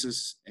strong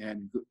basis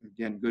and,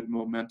 again, good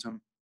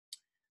momentum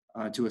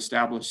to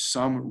establish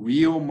some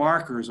real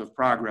markers of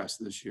progress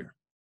this year.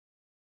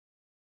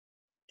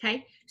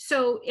 Okay,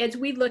 so as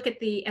we look at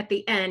the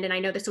end, and I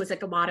know this was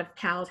like a lot of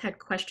pals had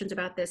questions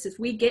about this, as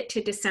we get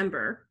to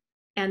December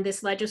and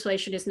this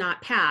legislation is not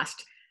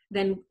passed,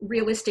 then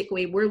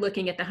realistically we're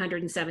looking at the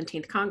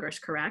 117th Congress,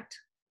 correct?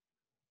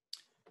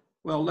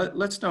 Well,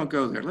 let's don't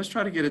go there. Let's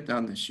try to get it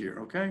done this year,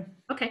 okay?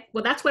 Okay,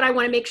 well that's what I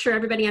want to make sure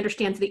everybody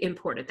understands the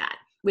import of that,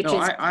 which is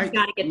we've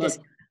got to get this.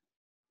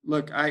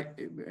 Look,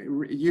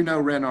 you know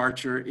Ren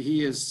Archer,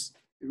 he is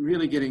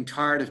really getting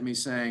tired of me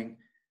saying,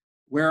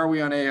 where are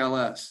we on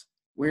ALS?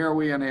 Where are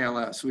we on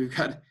ALS? We've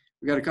got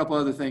a couple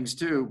other things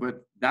too,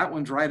 but that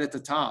one's right at the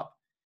top.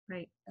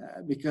 Right.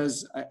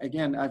 Because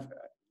again,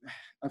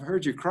 I've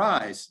heard your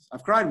cries.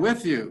 I've cried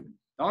with you.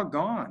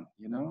 Doggone,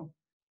 you know.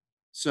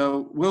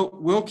 So we're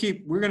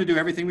going to do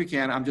everything we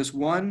can. I'm just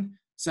one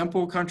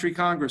simple country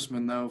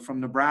congressman though from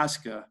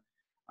Nebraska.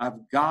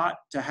 I've got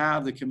to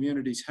have the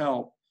community's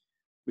help.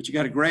 But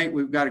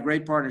we've got a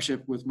great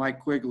partnership with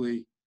Mike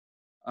Quigley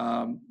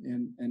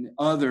and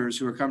others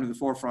who are coming to the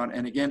forefront.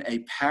 And again, a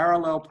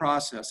parallel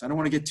process. I don't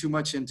want to get too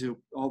much into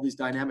all these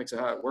dynamics of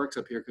how it works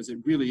up here because it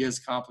really is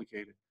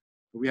complicated.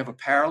 But we have a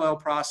parallel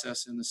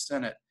process in the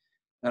Senate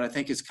that I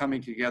think is coming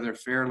together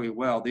fairly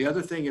well. The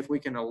other thing, if we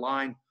can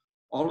align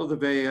all of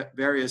the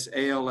various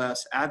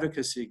ALS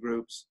advocacy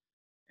groups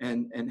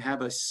and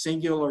have a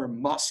singular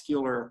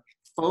muscular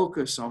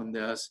focus on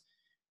this,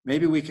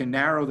 maybe we can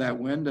narrow that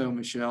window,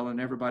 Michelle, and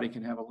everybody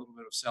can have a little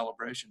bit of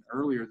celebration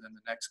earlier than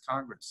the next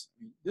Congress.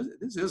 I mean,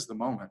 this is the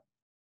moment.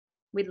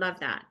 We'd love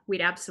that. We'd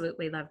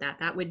absolutely love that.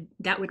 That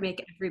would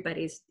make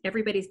everybody's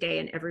day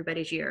and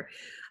everybody's year.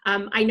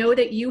 I know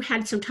that you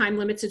had some time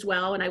limits as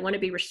well, and I want to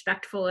be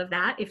respectful of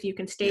that. If you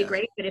can stay,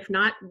 great. But if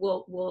not,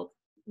 we'll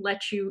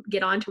let you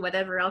get on to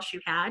whatever else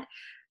you had.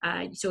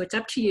 So it's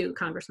up to you,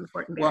 Congressman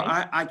Fortenberry.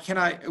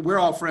 Well, we're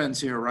all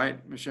friends here,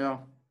 right,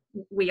 Michelle?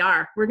 We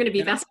are. We're going to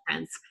be best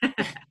friends.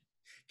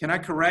 Can I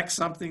correct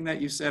something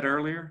that you said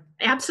earlier?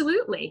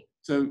 Absolutely.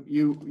 So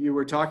you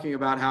were talking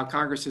about how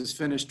Congress is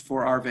finished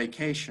for our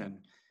vacation.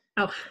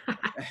 Oh.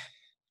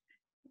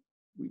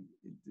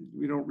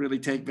 we don't really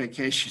take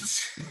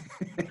vacations.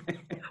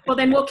 Well,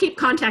 then we'll keep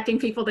contacting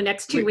people the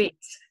next 2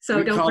 weeks. So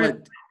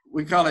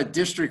we call it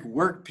district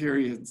work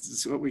periods.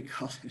 Is what we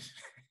call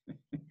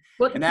it.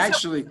 Well,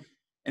 actually,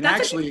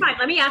 fine.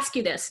 Let me ask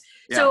you this.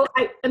 Yeah. So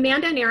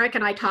Amanda and Eric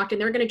and I talked, and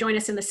they're going to join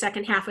us in the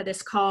second half of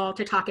this call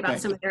to talk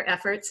about some of their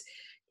efforts.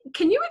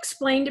 Can you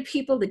explain to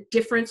people the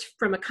difference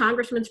from a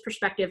congressman's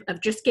perspective of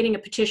just getting a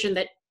petition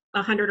that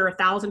 100 or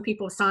 1,000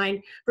 people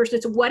signed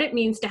versus what it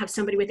means to have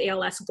somebody with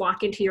ALS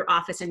walk into your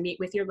office and meet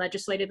with your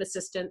legislative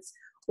assistants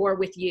or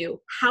with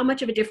you? How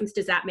much of a difference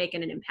does that make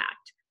in an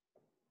impact?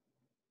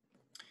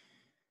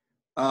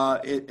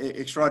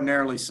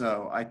 Extraordinarily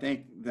so. I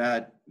think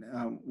that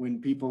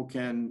when people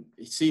can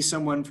see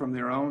someone from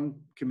their own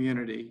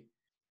community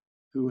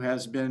who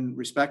has been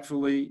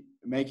respectfully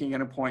making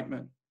an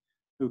appointment,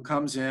 who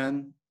comes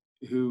in,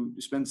 who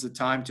spends the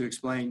time to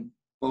explain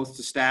both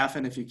to staff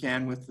and if you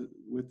can with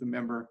the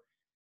member,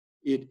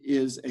 it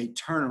is a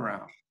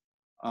turnaround.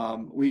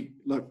 I'm going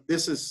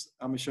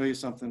to show you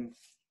something.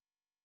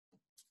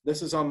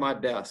 This is on my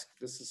desk.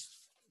 This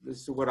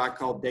is what I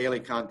call daily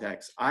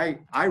contacts.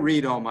 I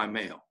read all my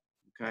mail,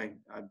 okay?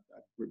 I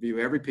review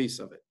every piece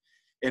of it.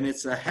 And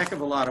it's a heck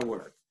of a lot of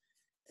work.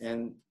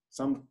 And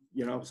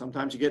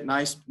sometimes you get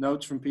nice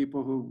notes from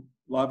people who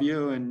love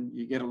you and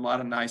you get a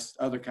lot of nice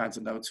other kinds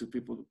of notes who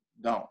people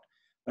don't.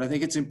 But I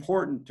think it's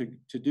important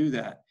to do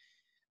that.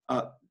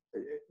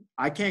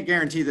 I can't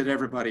guarantee that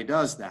everybody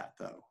does that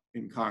though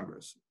in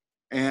Congress.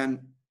 And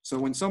so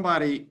when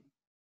somebody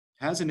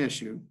has an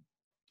issue,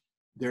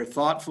 they're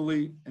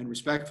thoughtfully and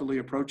respectfully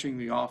approaching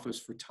the office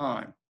for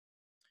time.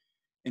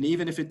 And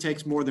even if it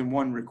takes more than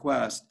one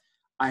request,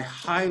 I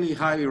highly,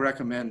 highly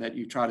recommend that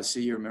you try to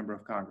see your member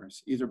of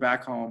Congress, either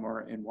back home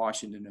or in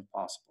Washington if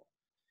possible.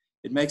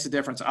 It makes a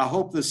difference. I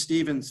hope the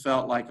Stevens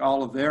felt like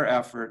all of their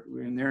effort,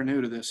 and they're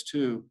new to this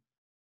too,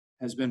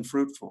 has been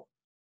fruitful.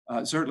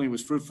 It certainly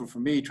was fruitful for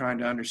me trying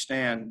to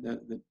understand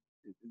the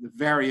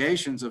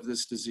variations of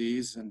this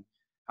disease and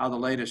how the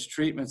latest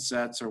treatment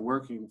sets are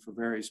working for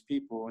various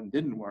people and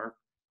didn't work,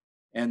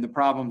 and the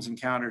problems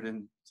encountered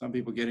in some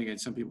people getting it,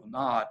 some people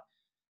not.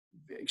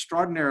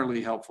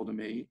 Extraordinarily helpful to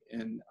me.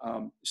 And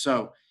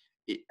so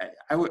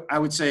I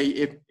would say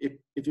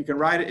if you can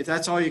write it, if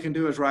that's all you can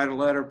do is write a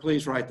letter,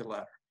 please write the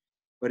letter.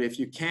 But if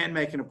you can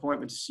make an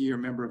appointment to see your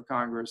member of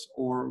Congress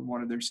or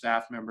one of their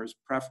staff members,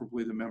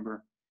 preferably the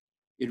member,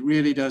 it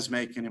really does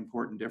make an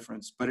important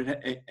difference. But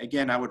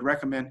again, I would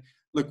recommend,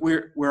 look,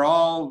 we're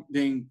all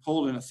being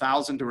pulled in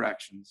 1,000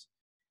 directions,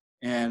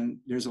 and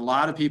there's a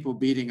lot of people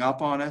beating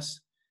up on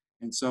us.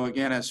 And so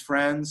again, as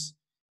friends,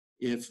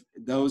 if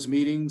those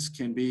meetings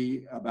can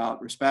be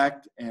about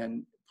respect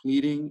and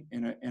pleading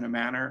in a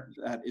manner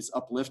that is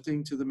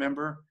uplifting to the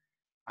member,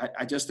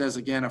 I just, as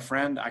again, a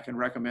friend, I can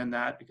recommend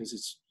that,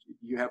 because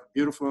you have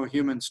beautiful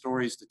human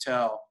stories to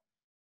tell.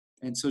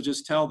 And so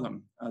just tell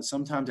them.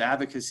 Sometimes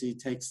advocacy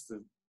takes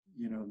the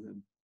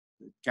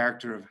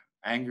character of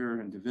anger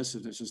and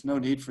divisiveness. There's no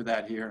need for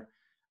that here.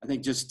 I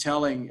think just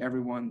telling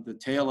everyone the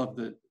tale of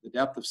the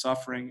depth of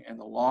suffering and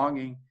the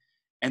longing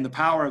and the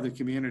power of the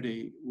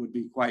community would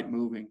be quite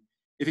moving,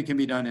 if it can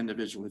be done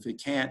individually. If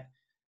it can't,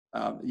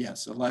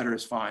 yes, a letter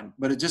is fine.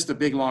 But it's just a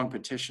big, long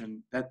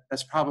petition,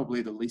 that's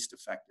probably the least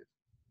effective.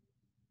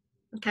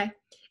 Okay.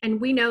 And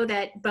we know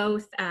that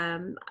both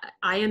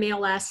I Am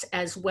ALS,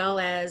 as well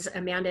as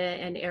Amanda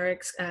and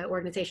Eric's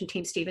organization,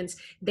 Team Stevens,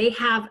 they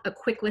have a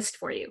quick list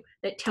for you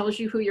that tells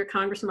you who your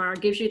congressmen are,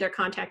 gives you their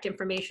contact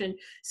information.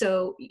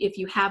 So if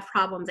you have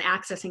problems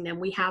accessing them,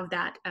 we have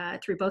that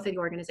through both of the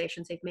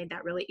organizations. They've made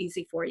that really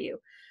easy for you.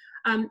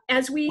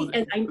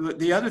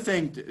 The other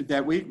thing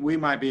that we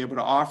might be able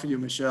to offer you,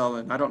 Michelle,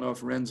 and I don't know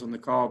if Ren's on the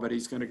call, but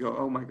he's going to go,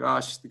 oh my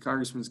gosh, the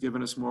congressman's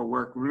given us more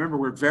work. Remember,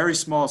 we're very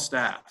small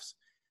staffs.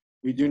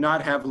 We do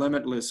not have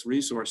limitless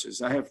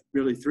resources. I have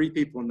really 3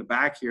 people in the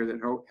back here that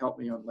help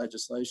me on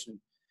legislation.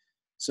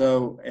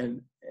 So,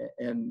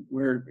 and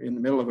we're in the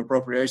middle of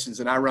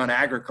appropriations, and I run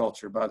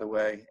agriculture, by the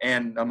way,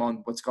 and I'm on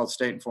what's called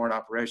state and foreign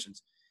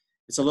operations.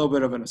 It's a little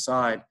bit of an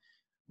aside.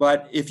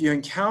 But if you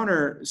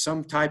encounter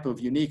some type of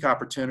unique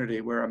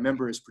opportunity where a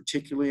member is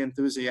particularly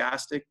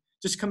enthusiastic,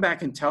 just come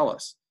back and tell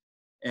us.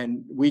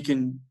 And we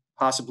can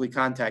possibly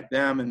contact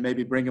them and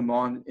maybe bring them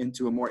on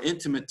into a more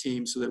intimate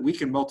team, so that we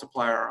can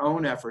multiply our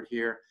own effort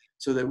here,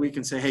 so that we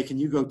can say, hey, can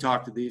you go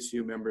talk to these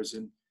few members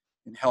and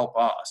help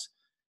us?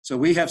 So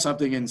we have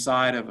something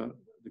inside of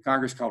the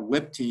Congress called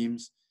WHIP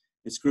teams.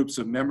 It's groups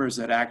of members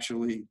that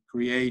actually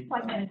create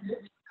a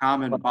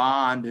common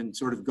bond and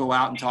sort of go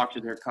out and talk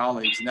to their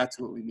colleagues, and that's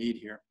what we need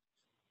here.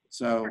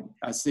 So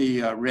I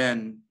see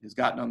Ren has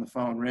gotten on the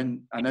phone.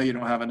 Ren, I know you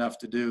don't have enough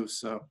to do,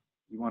 so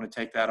you want to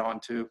take that on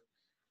too?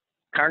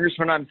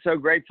 Congressman, I'm so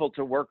grateful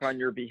to work on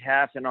your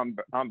behalf and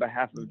on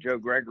behalf of Joe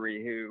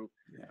Gregory, who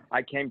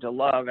I came to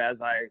love as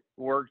I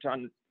worked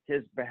on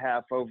his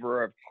behalf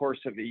over a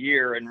course of a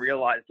year and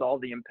realized all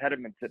the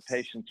impediments that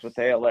patients with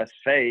ALS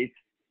face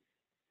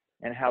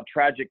and how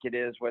tragic it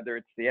is, whether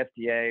it's the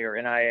FDA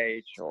or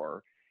NIH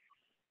or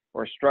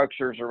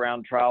structures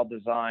around trial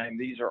design.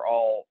 These are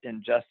all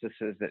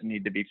injustices that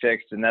need to be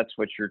fixed, and that's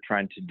what you're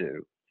trying to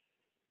do.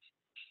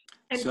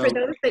 And for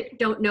those that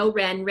don't know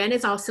Ren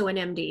is also an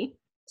MD.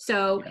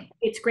 So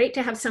it's great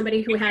to have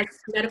somebody who has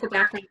medical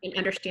background and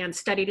understands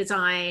study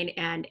design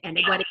and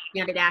what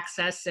expanded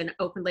access and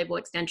open label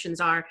extensions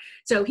are.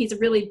 So he's a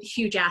really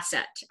huge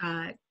asset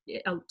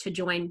to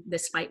join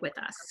this fight with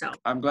us. So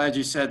I'm glad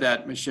you said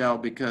that, Michelle,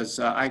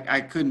 because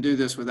I couldn't do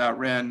this without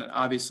Ren.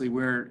 Obviously,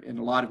 we're in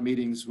a lot of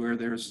meetings where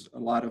there's a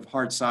lot of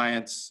hard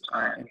science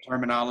and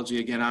terminology.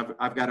 Again,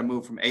 I've got to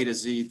move from A to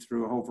Z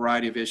through a whole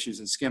variety of issues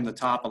and skim the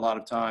top a lot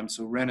of times.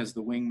 So Ren is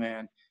the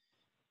wingman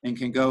and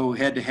can go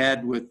head to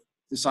head with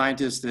the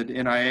scientists at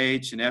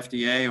NIH and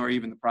FDA or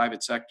even the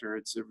private sector.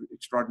 It's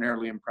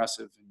extraordinarily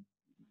impressive and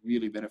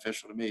really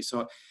beneficial to me.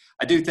 So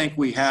I do think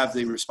we have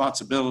the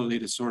responsibility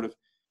to sort of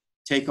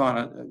take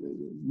on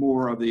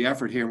more of the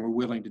effort here, and we're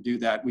willing to do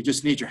that. We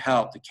just need your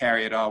help to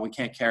carry it all. We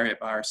can't carry it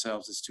by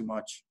ourselves. It's too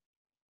much.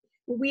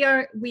 We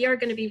are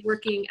going to be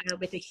working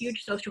with a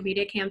huge social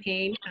media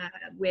campaign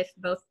with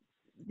both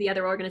the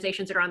other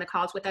organizations that are on the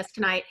calls with us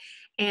tonight,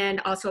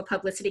 and also a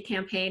publicity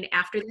campaign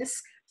after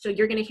this. So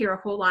you're going to hear a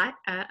whole lot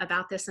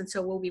about this, and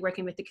so we'll be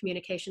working with the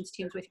communications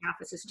teams with your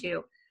offices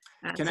too.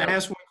 Can I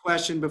ask one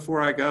question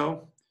before I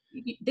go?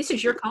 This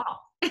is your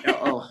call.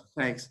 Oh,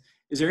 thanks.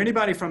 Is there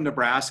anybody from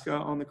Nebraska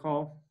on the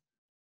call?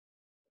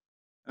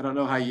 I don't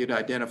know how you'd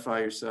identify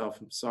yourself.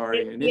 I'm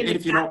sorry. And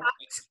if you don't,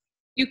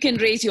 you can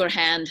raise your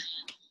hand.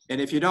 And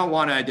if you don't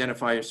want to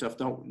identify yourself,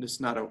 don't. It's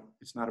not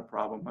a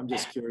problem. I'm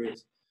just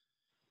curious.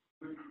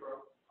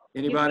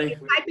 Anybody? You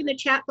can type in the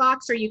chat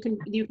box, or you can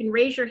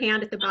raise your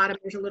hand at the bottom.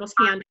 There's a little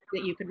hand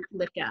that you can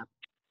lift up.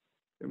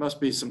 There must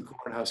be some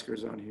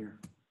Cornhuskers on here.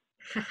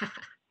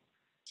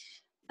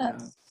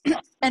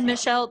 And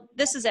Michelle,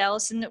 this is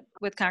Allison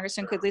with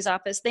Congressman Quigley's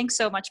office. Thanks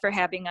so much for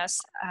having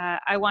us.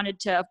 I wanted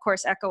to, of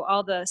course, echo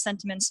all the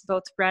sentiments,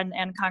 both Ren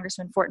and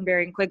Congressman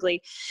Fortenberry and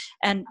Quigley.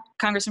 And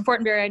Congressman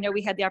Fortenberry, I know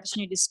we had the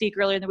opportunity to speak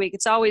earlier in the week.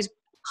 It's always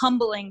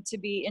humbling to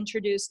be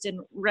introduced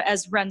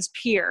as Ren's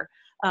peer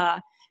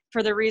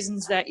for the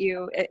reasons that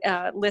you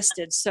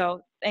listed.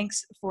 So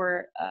thanks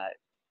for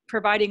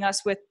providing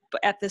us with,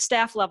 at the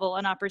staff level,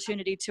 an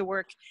opportunity to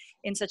work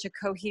in such a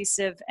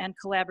cohesive and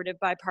collaborative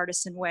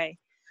bipartisan way.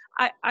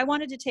 I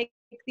wanted to take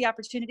the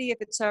opportunity, if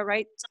it's all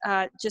right,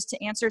 just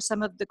to answer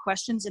some of the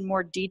questions in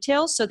more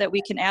detail so that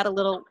we can add a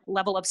little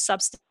level of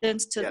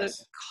substance to the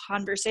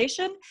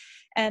conversation.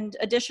 And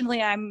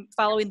additionally, I'm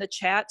following the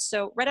chat.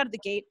 So right out of the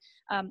gate,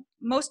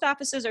 most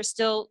offices are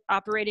still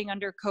operating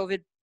under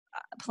COVID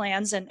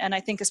plans. And I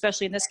think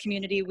especially in this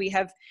community, we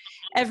have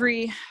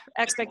every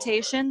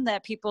expectation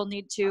that people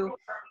need to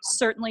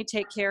certainly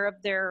take care of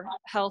their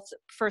health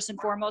first and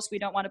foremost. We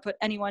don't want to put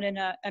anyone in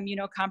an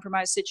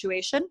immunocompromised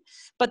situation,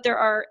 but there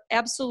are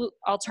absolute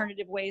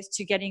alternative ways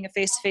to getting a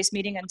face-to-face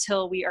meeting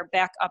until we are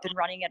back up and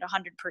running at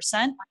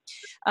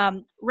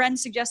 100%. Ren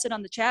suggested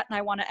on the chat, and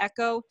I want to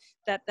echo,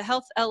 that the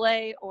Health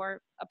LA,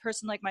 or a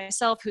person like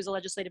myself who's a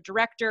legislative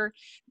director,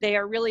 they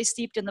are really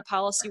steeped in the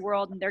policy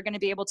world, and they're going to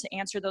be able to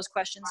answer those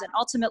questions. And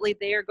ultimately,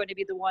 they are going to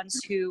be the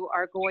ones who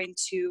are going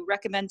to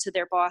recommend to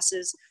their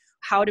bosses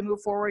how to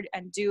move forward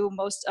and do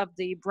most of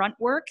the brunt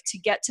work to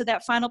get to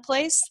that final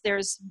place.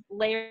 There's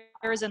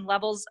layers and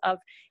levels of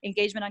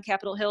engagement on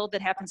Capitol Hill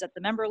that happens at the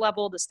member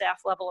level, the staff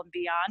level, and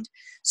beyond.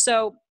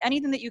 So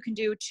anything that you can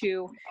do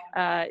to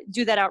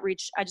do that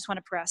outreach, I just want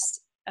to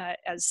press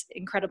as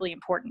incredibly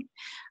important.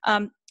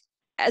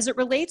 As it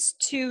relates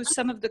to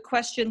some of the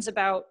questions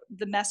about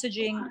the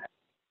messaging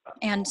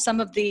and some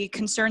of the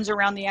concerns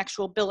around the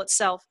actual bill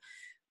itself,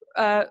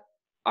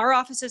 our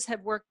offices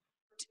have worked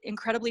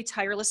incredibly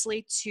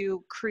tirelessly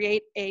to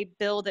create a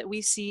bill that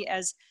we see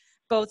as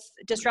both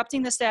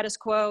disrupting the status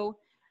quo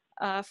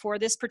for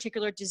this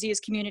particular disease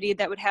community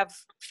that would have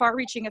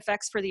far-reaching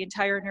effects for the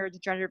entire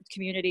neurodegenerative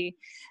community.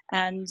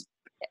 And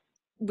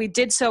we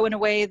did so in a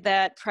way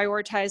that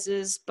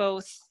prioritizes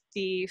both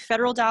the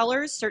federal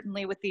dollars,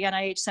 certainly with the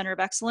NIH Center of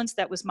Excellence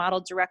that was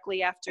modeled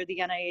directly after the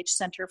NIH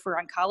Center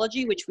for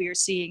Oncology, which we are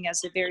seeing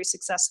as a very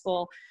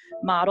successful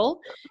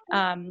model,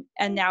 and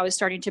now is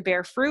starting to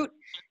bear fruit.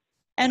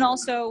 And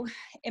also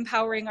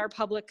empowering our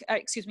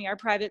our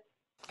private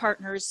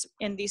partners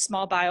in the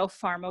small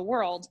biopharma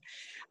world.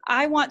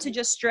 I want to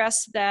just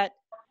stress that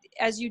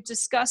as you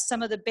discuss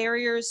some of the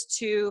barriers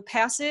to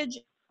passage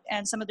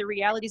and some of the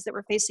realities that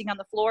we're facing on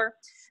the floor,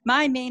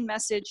 my main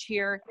message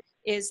here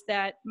is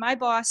that my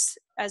boss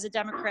as a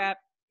Democrat,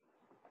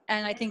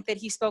 and I think that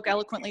he spoke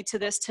eloquently to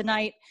this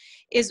tonight,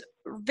 is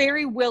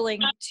very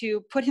willing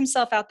to put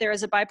himself out there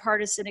as a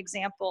bipartisan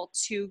example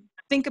to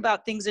think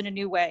about things in a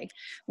new way.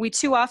 We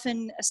too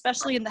often,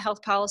 especially in the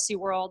health policy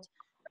world,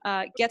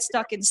 get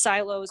stuck in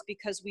silos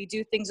because we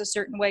do things a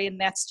certain way, and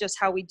that's just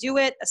how we do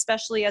it,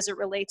 especially as it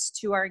relates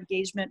to our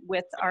engagement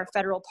with our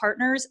federal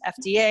partners,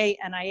 FDA,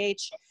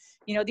 NIH.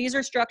 You know, these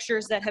are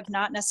structures that have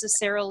not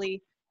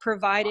necessarily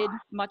provided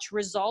much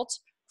result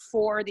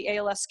for the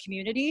ALS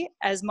community.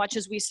 As much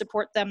as we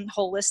support them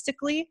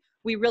holistically,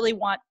 we really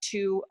want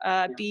to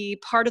be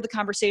part of the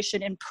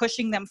conversation and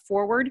pushing them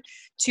forward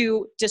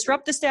to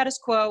disrupt the status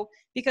quo,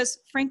 because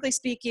frankly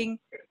speaking,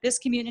 this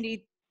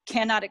community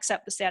cannot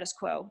accept the status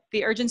quo.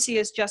 The urgency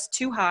is just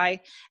too high,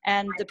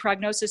 and the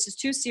prognosis is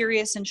too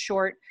serious and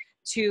short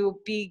to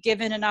be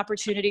given an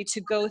opportunity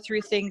to go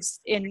through things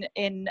in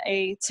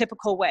a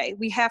typical way.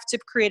 We have to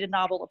create a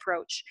novel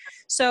approach.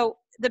 So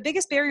the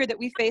biggest barrier that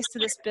we face to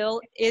this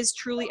bill is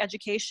truly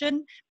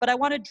education, but I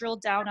want to drill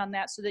down on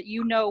that so that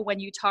you know when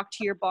you talk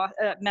to your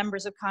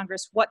members of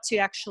Congress what to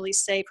actually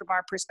say from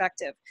our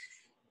perspective.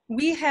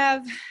 We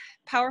have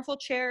powerful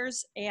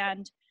chairs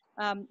and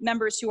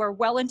members who are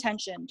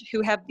well-intentioned,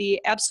 who have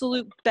the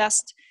absolute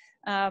best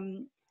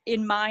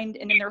in mind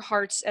and in their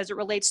hearts as it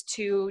relates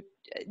to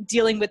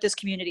dealing with this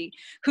community,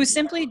 who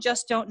simply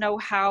just don't know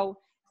how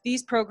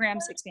these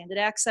programs, expanded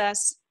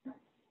access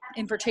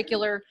in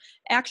particular,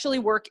 actually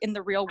work in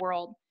the real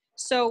world.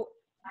 So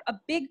a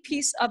big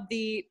piece of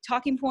the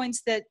talking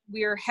points that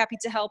we're happy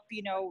to help,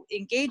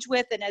 engage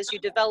with, and as you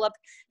develop,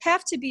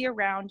 have to be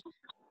around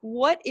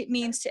what it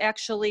means to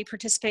actually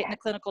participate in a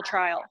clinical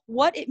trial,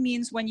 what it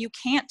means when you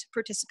can't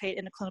participate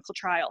in a clinical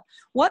trial,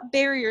 what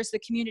barriers the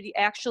community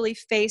actually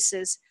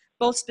faces,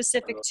 both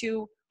specific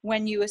to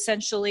when you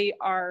essentially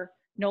are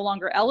no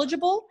longer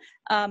eligible,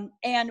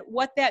 and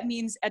what that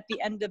means at the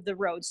end of the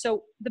road.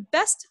 So the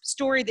best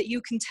story that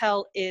you can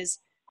tell is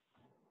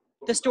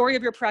the story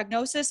of your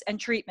prognosis and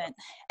treatment.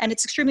 And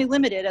it's extremely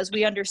limited, as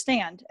we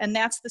understand. And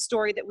that's the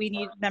story that we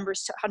need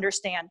members to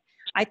understand.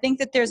 I think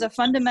that there's a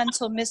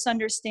fundamental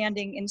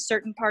misunderstanding in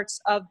certain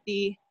parts of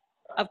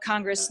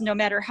Congress, no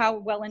matter how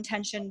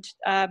well-intentioned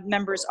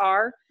members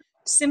are,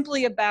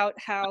 simply about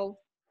how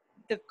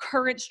the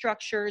current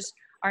structures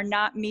are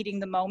not meeting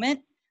the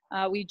moment.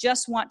 We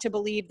just want to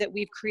believe that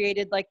we've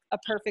created like a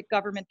perfect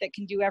government that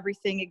can do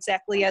everything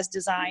exactly as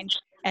designed.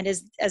 And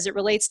as it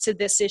relates to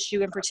this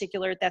issue in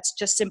particular, that's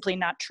just simply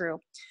not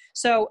true.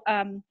 So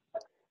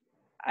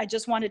I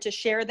just wanted to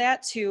share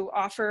that to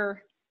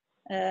offer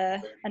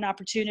an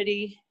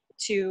opportunity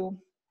to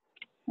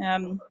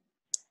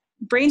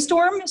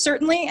brainstorm,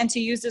 certainly, and to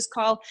use this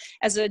call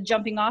as a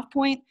jumping off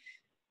point.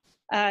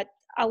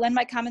 I'll end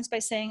my comments by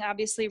saying,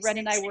 obviously, Ren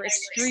and I were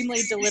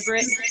extremely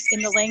deliberate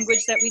in the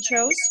language that we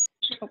chose.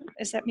 Oh,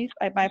 is that me?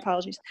 My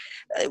apologies.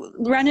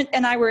 Ren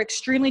and I were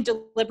extremely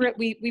deliberate.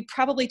 We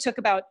probably took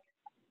about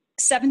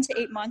 7 to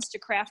 8 months to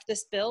craft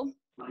this bill.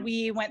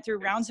 We went through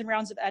rounds and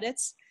rounds of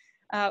edits.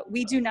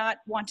 We do not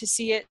want to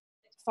see it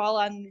fall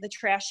on the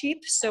trash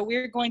heap. So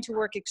we're going to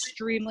work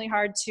extremely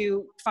hard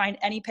to find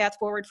any path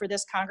forward for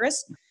this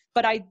Congress.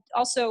 But I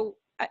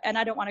and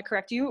I don't want to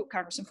correct you,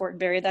 Congressman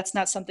Fortenberry, that's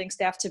not something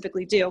staff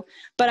typically do,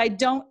 but I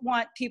don't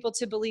want people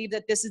to believe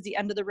that this is the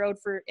end of the road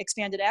for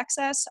expanded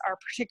access, our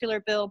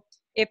particular bill,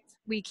 if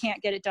we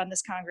can't get it done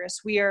this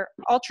Congress. We are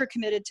ultra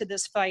committed to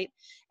this fight,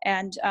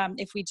 and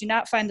if we do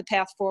not find the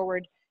path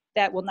forward,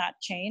 that will not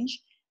change.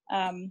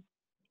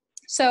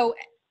 So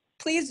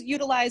please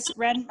utilize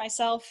Ren,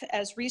 myself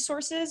as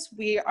resources.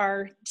 We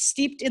are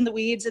steeped in the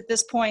weeds at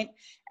this point,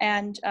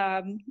 and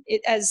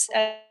as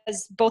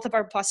both of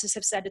our bosses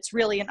have said, it's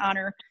really an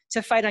honor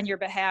to fight on your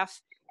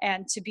behalf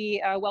and to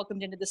be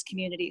welcomed into this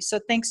community. So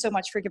thanks so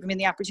much for giving me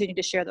the opportunity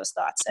to share those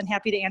thoughts, and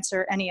happy to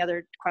answer any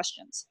other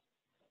questions.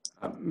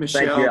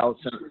 Michelle, thank you,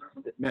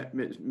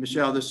 Allison.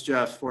 Michelle, this is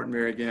Jeff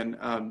Fortenberry again.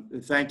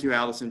 Thank you,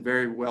 Allison.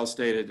 Very well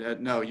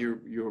stated. No,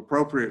 you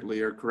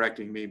appropriately are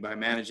correcting me by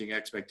managing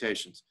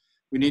expectations.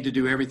 We need to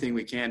do everything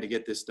we can to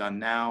get this done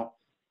now.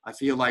 I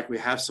feel like we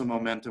have some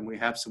momentum, we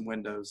have some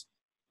windows,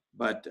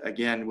 but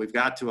again, we've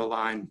got to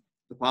align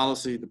the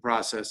policy, the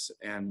process,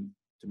 and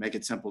to make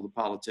it simple, the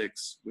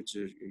politics, which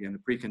is, again, the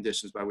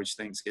preconditions by which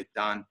things get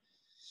done.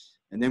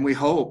 And then we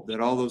hope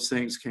that all those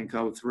things can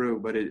go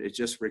through, but it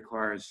just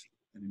requires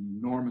an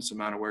enormous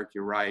amount of work,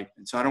 you're right.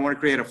 And so I don't want to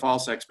create a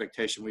false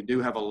expectation. We do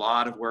have a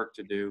lot of work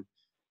to do.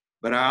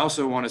 But I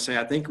also want to say,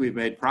 I think we've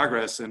made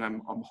progress, and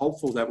I'm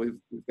hopeful that we've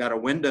got a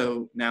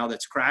window now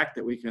that's cracked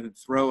that we can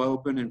throw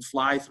open and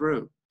fly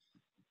through.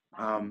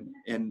 And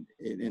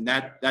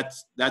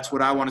that's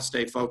what I want to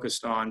stay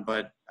focused on.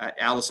 But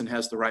Allison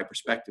has the right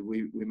perspective.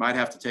 We might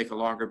have to take a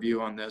longer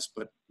view on this,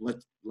 but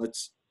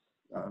let's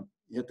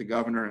hit the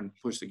governor and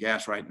push the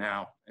gas right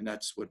now. And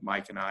that's what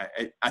Mike and I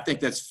think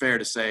that's fair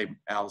to say,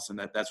 Allison,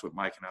 that's what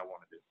Mike and I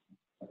want to do.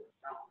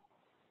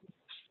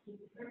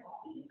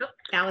 Oh,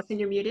 Allison,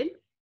 you're muted.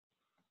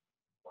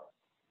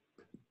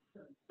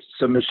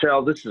 So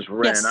Michelle, this is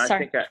Ren. Yes, I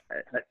sorry. think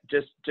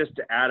just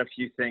to add a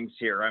few things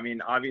here. I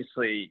mean,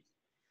 obviously,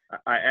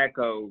 I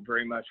echo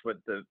very much what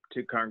the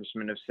two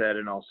congressmen have said,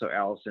 and also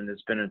Allison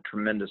has been a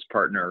tremendous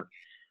partner.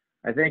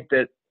 I think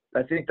the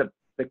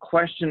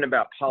question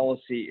about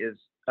policy is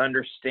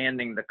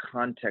understanding the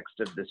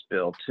context of this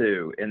bill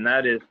too, and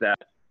that is that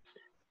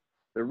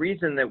the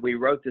reason that we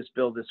wrote this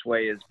bill this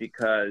way is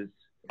because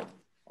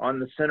on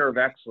the Center of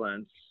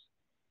Excellence,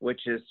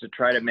 which is to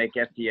try to make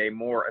FDA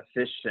more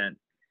efficient,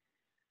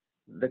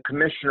 the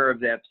commissioner of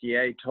the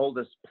FDA told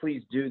us,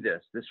 please do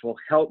this. This will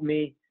help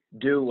me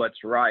do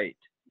what's right.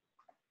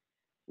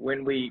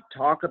 When we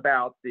talk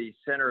about the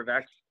Center of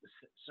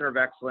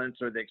Excellence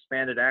or the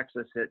expanded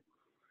access at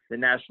the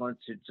National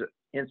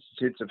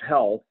Institutes of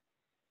Health,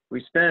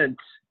 we spent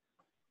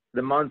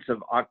the months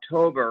of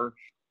October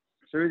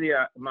through the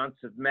months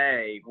of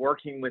May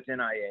working with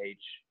NIH,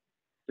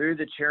 through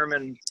the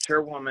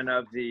chairwoman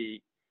of the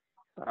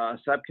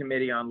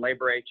subcommittee on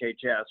labor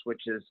HHS,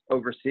 which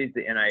oversees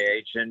the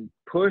NIH, and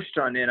pushed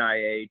on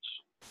NIH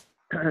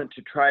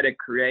to try to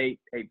create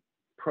a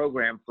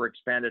program for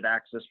expanded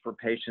access for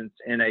patients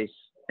in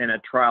a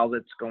trial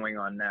that's going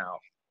on now.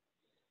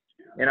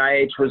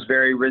 NIH was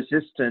very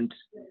resistant,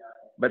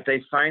 but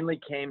they finally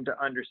came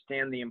to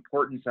understand the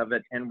importance of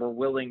it and were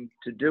willing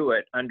to do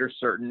it under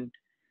certain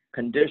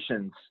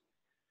conditions.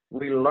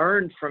 We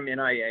learned from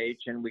NIH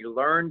and we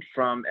learned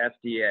from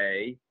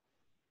FDA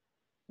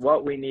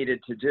what we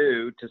needed to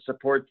do to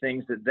support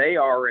things that they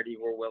already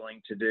were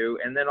willing to do,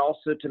 and then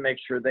also to make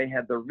sure they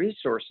had the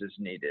resources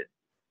needed.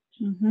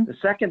 Mm-hmm. The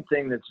second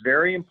thing that's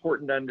very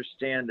important to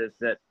understand is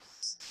that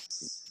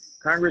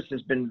Congress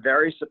has been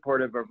very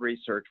supportive of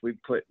research.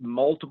 We've put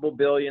multiple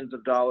billions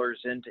of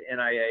dollars into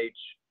NIH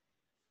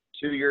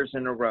 2 years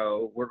in a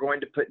row. We're going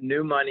to put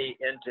new money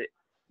into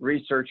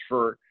research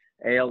for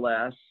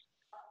ALS.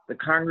 The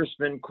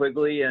Congressmen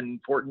Quigley and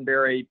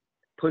Fortenberry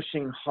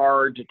pushing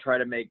hard to try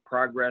to make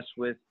progress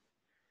with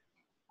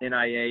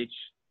NIH.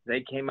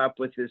 They came up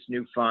with this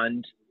new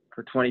fund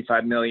for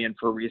 $25 million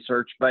for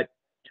research, but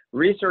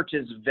research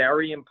is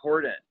very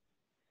important,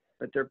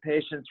 but there are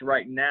patients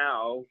right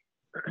now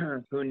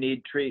who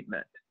need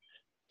treatment.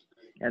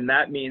 And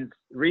that means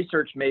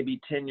research may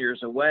be 10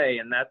 years away,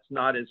 and that's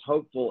not as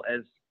hopeful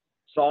as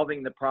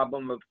solving the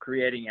problem of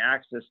creating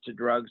access to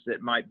drugs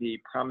that might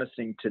be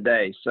promising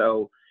today.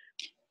 So,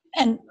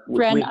 and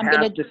Ren,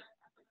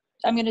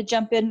 I'm going to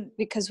jump in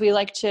because we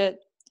like to,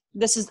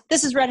 this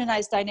is Ren and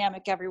I's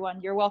dynamic,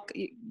 everyone. You're welcome.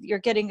 You're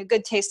getting a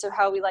good taste of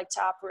how we like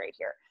to operate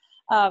here.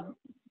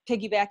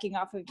 Piggybacking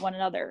off of one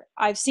another.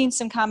 I've seen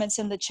some comments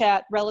in the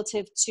chat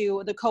relative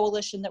to the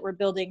coalition that we're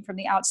building from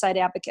the outside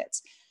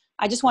advocates.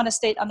 I just want to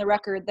state on the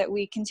record that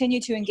we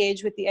continue to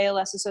engage with the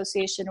ALS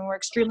Association, and we're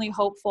extremely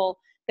hopeful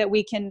that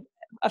we can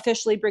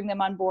officially bring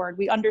them on board.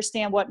 We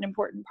understand what an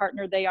important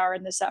partner they are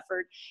in this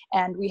effort,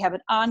 and we have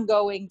an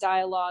ongoing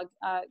dialogue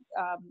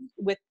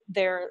with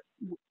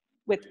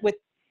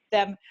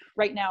them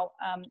right now,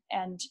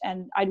 and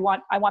I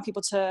want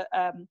people to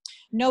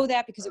know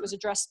that, because it was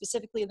addressed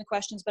specifically in the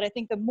questions. But I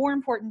think the more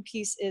important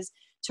piece is,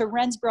 to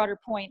Ren's broader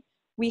point,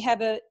 we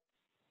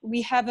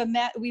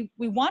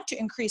want to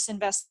increase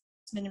investment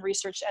in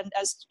research, and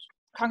as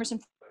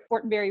Congressman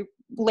Fortenberry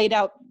laid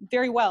out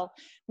very well.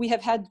 We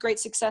have had great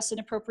success in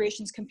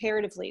appropriations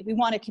comparatively. We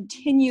want to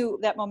continue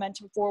that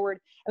momentum forward,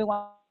 and we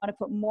want to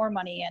put more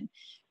money in.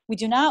 We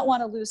do not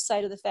want to lose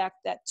sight of the fact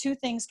that two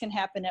things can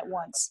happen at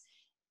once.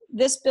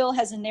 This bill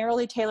has a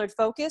narrowly tailored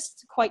focus,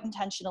 quite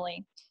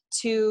intentionally.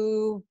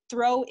 To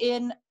throw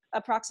in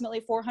approximately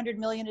 $400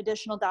 million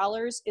additional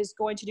dollars is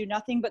going to do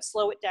nothing but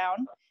slow it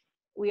down.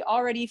 We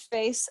already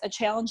face a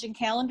challenging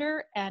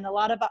calendar and a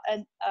lot of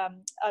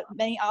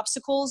many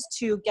obstacles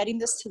to getting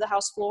this to the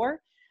House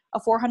floor. A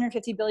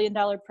 $450 billion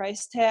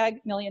price tag,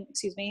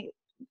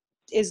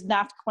 is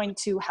not going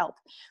to help.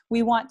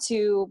 We want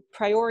to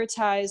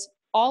prioritize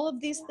all of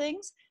these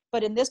things,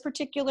 but in this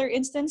particular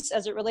instance,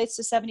 as it relates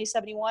to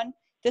 7071,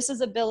 this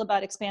is a bill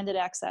about expanded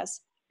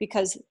access,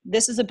 because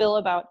this is a bill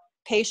about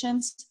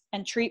patients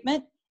and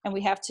treatment, and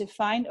we have to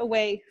find a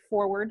way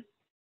forward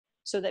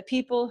so that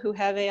people who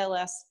have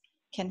ALS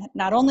can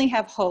not only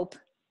have hope,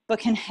 but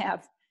can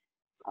have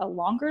a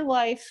longer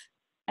life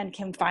and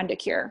can find a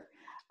cure.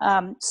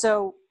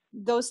 So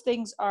those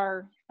things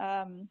are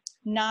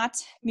not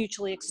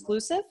mutually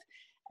exclusive,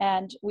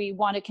 and we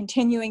want to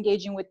continue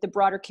engaging with the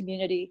broader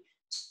community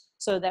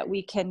so that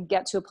we can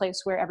get to a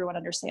place where everyone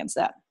understands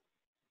that.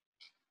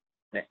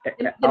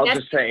 I'll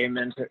just say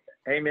amen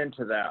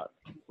to that.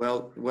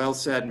 Well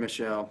said,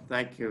 Michelle.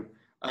 Thank you.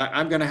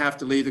 I'm going to have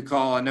to leave the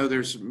call. I know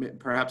there's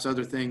perhaps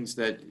other things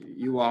that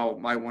you all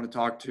might want to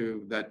talk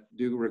to that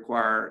do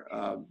require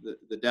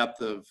the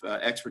depth of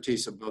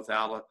expertise of both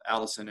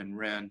Allison and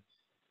Ren.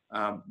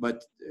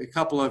 But a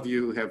couple of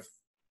you have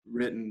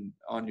written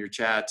on your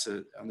chats,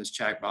 on this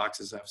chat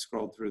box as I've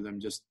scrolled through them,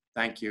 just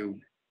thank you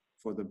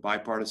for the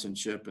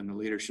bipartisanship and the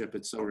leadership.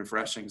 It's so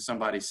refreshing.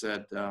 Somebody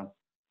said,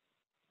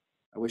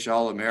 I wish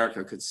all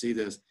America could see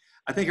this.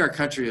 I think our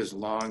country is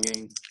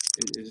longing.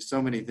 There's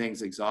so many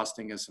things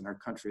exhausting us, and our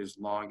country is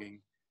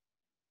longing,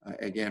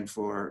 again,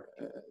 for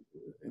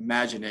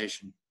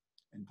imagination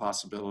and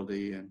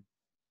possibility. And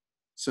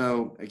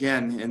so,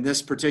 again, in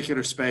this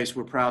particular space,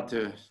 we're proud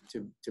to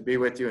be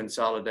with you in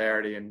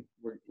solidarity, and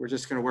we're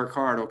just going to work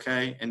hard,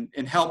 okay?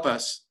 And help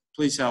us,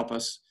 please help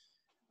us.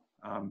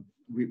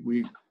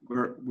 We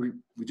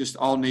just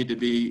all need to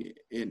be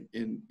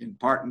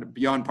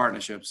beyond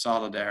partnership,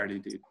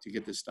 solidarity to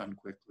get this done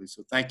quickly.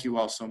 So thank you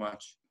all so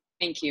much.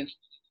 Thank you.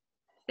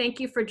 Thank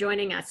you for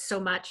joining us so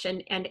much.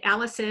 And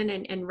Allison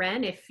and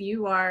Ren, if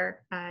you are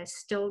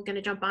still going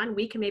to jump on,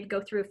 we can maybe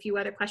go through a few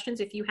other questions.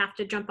 If you have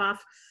to jump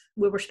off,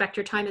 we'll respect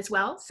your time as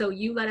well. So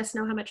you let us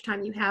know how much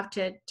time you have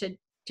to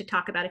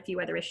talk about a few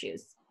other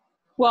issues.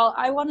 Well,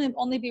 I want to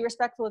only be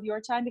respectful of your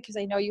time because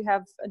I know you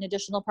have an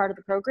additional part of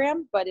the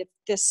program, but if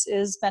this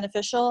is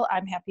beneficial,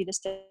 I'm happy to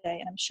stay,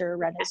 and I'm sure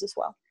Ren is as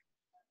well.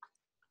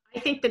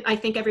 I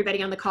think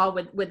everybody on the call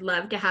would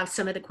love to have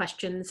some of the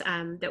questions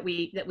that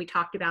we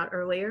talked about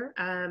earlier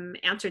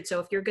answered. So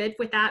if you're good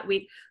with that,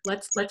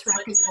 let's rock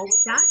and roll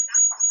with that.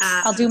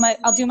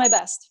 I'll do my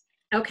best.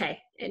 Okay,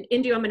 and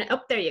Indu, I'm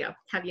gonna there you go.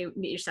 Have you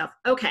mute yourself?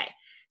 Okay,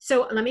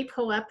 so let me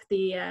pull up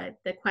the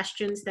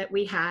questions that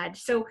we had.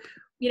 So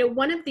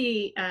one of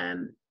the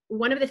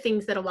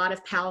things that a lot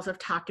of pals have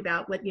talked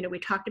about, we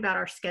talked about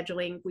our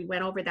scheduling. We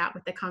went over that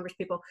with the Congress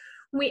people.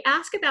 When we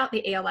ask about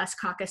the ALS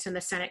caucus and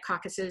the Senate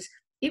caucuses,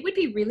 it would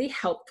be really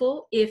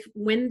helpful if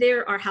when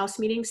there are House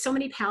meetings, so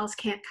many pals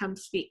can't come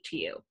speak to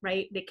you,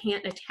 right? They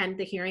can't attend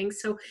the hearings.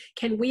 So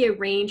can we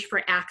arrange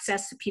for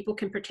access so people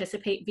can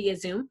participate via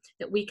Zoom,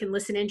 that we can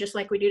listen in just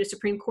like we do to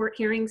Supreme Court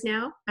hearings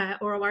now,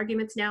 oral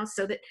arguments now,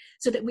 so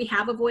that we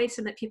have a voice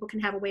and that people can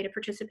have a way to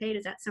participate?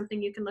 Is that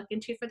something you can look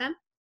into for them?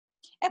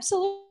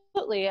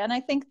 Absolutely. And I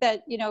think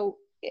that,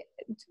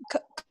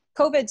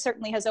 COVID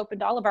certainly has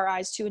opened all of our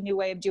eyes to a new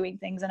way of doing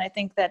things. And I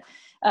think that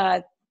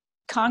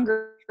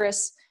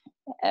Congress,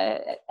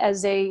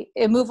 as a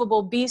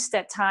immovable beast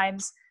at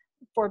times,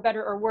 for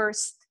better or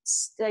worse,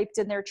 steeped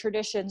in their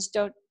traditions,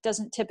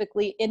 doesn't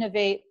typically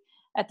innovate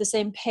at the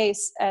same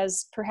pace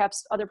as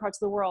perhaps other parts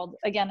of the world.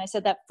 Again, I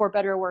said that for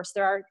better or worse.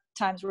 There are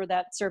times where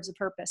that serves a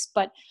purpose.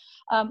 But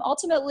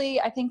ultimately,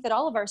 I think that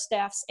all of our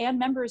staffs and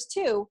members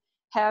too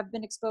have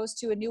been exposed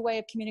to a new way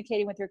of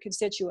communicating with their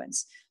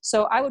constituents.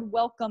 So I would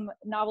welcome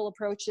novel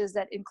approaches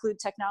that include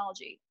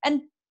technology.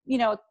 And,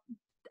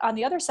 on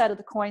the other side of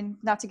the coin,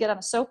 not to get on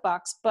a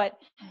soapbox,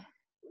 but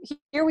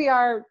here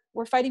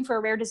we're fighting for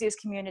a rare disease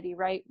community,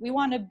 right? We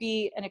want to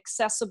be an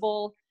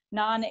accessible,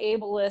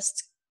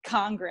 non-ableist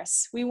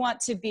Congress. We want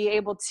to be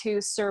able to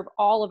serve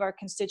all of our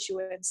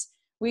constituents.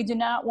 We do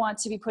not want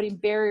to be putting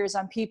barriers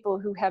on people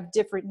who have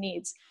different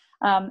needs.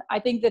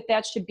 I think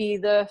that should be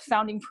the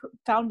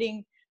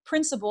founding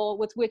principle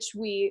with which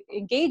we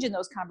engage in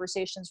those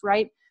conversations,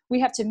 right? We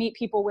have to meet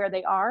people where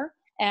they are.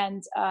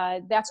 And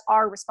that's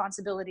our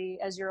responsibility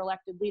as your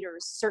elected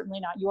leaders, certainly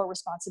not your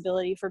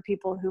responsibility for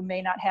people who may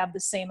not have the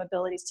same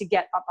abilities to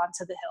get up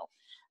onto the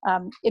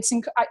hill.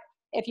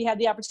 If you have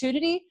the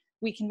opportunity,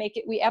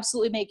 we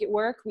absolutely make it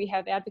work. We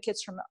have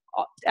advocates from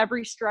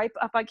every stripe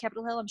up on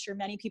Capitol Hill. I'm sure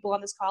many people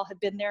on this call have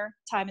been there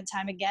time and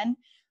time again.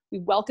 We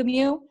welcome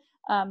you.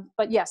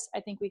 But yes, I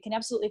think we can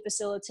absolutely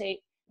facilitate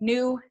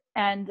new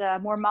and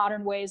more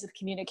modern ways of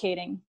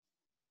communicating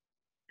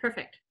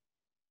Perfect.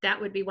 That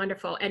would be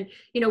wonderful. And,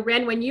 you know,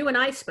 Ren, when you and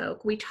I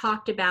spoke, we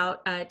talked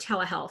about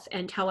telehealth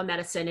and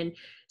telemedicine. And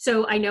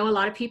so I know a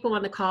lot of people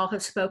on the call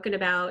have spoken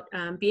about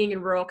being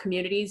in rural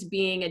communities,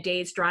 being a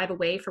day's drive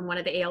away from one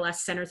of the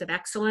ALS centers of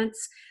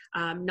excellence,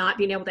 not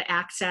being able to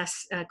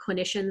access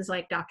clinicians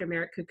like Dr.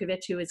 Merritt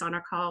Kukovich, who is on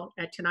our call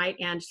tonight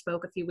and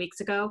spoke a few weeks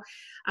ago.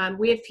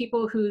 We have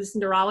people whose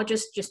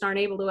neurologists just aren't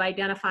able to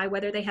identify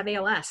whether they have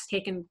ALS,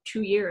 taken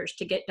 2 years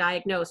to get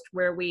diagnosed,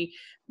 where we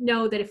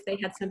know that if they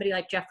had somebody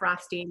like Jeff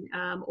Rothstein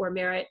or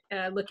Merritt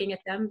looking at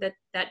them,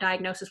 that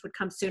diagnosis would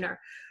come sooner,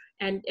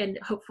 and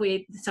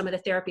hopefully some of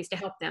the therapies to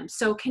help them.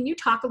 So can you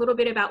talk a little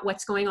bit about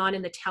what's going on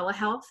in the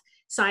telehealth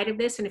side of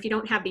this? And if you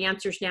don't have the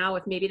answers now,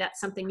 if maybe that's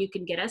something you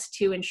can get us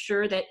to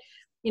ensure that,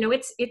 you know,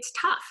 it's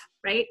tough,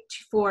 right,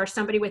 for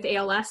somebody with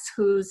ALS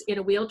who's in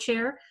a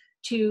wheelchair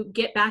to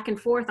get back and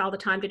forth all the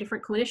time to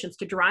different clinicians,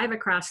 to drive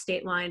across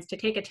state lines, to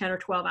take a 10 or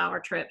 12-hour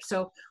trip.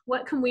 So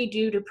what can we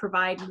do to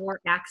provide more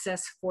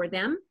access for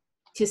them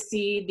to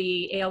see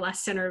the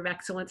ALS Center of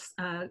Excellence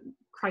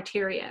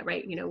criteria,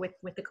 right, you know,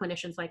 with the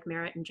clinicians like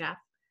Merritt and Jeff?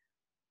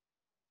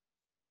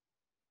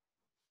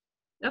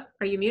 Oh,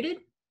 are you muted?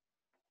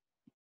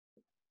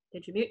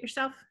 Did you mute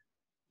yourself?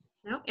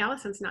 No,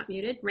 Allison's not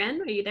muted.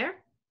 Ren, are you there?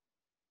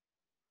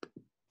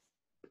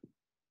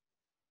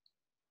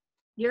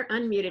 You're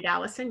unmuted,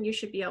 Allison. You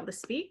should be able to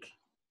speak.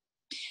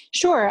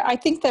 Sure. I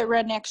think that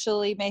Ren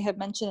actually may have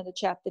mentioned in the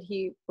chat that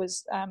he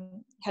was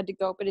had to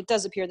go, but it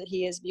does appear that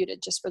he is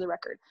muted, just for the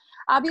record.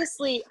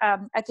 Obviously,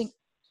 I think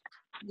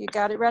you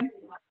got it, Ren?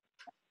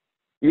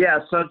 Yeah,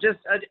 so just,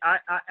 I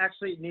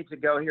actually need to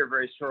go here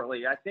very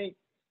shortly. I think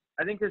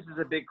this is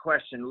a big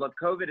question. Look,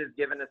 COVID has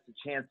given us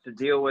a chance to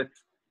deal with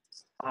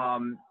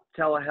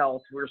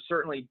telehealth. We're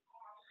certainly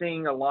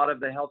seeing a lot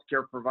of the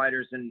healthcare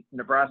providers in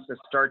Nebraska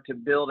start to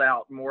build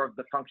out more of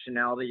the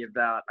functionality of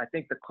that. I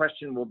think the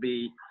question will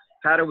be,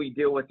 how do we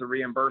deal with the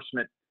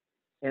reimbursement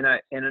in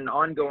an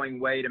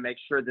ongoing way to make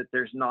sure that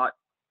there's not,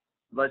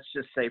 let's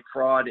just say,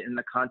 fraud in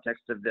the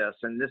context of this?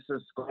 And this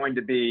is going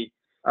to be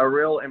a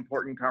real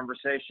important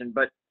conversation,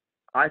 but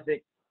I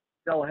think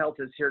telehealth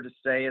is here to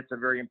stay. It's a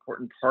very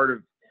important part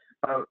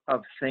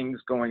of things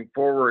going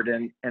forward.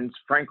 And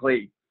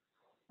frankly,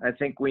 I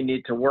think we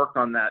need to work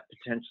on that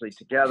potentially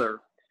together.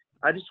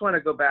 I just want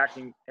to go back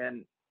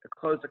and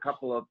close a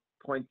couple of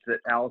points that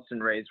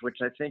Allison raised, which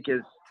I think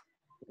is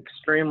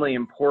extremely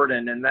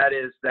important, and that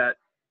is that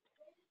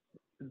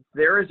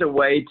there is a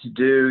way to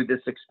do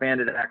this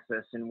expanded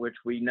access in which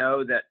we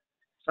know that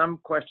some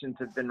questions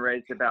have been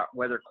raised about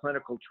whether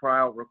clinical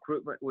trial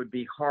recruitment would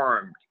be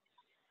harmed.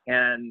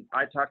 And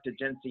I talked to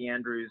Jency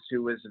Andrews,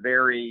 who was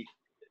very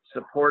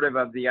supportive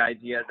of the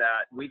idea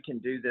that we can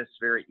do this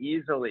very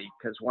easily,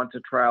 because once a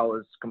trial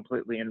is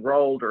completely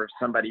enrolled, or if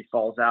somebody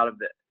falls out of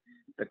the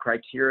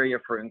criteria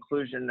for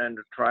inclusion in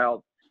the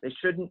trial, they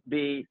shouldn't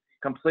be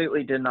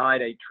completely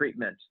denied a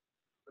treatment.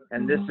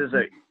 And this is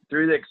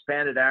through the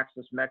expanded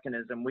access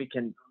mechanism, we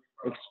can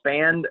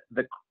expand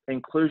the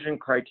inclusion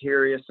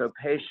criteria so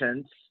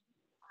patients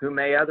who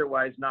may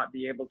otherwise not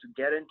be able to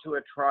get into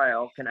a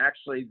trial can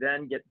actually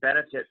then get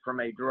benefit from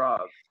a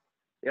drug.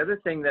 The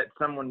other thing that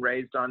someone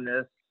raised on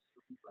this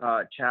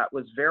chat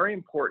was very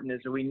important,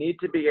 is that we need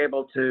to be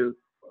able to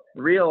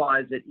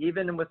realize that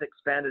even with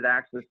expanded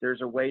access,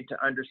 there's a way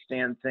to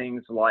understand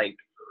things like,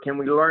 can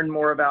we learn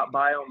more about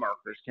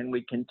biomarkers? Can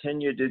we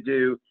continue to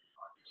do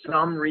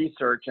some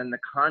research in the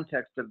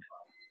context of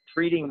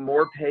treating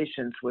more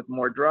patients with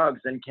more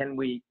drugs? And can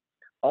we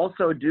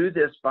also do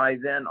this by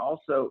then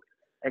also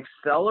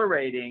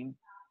accelerating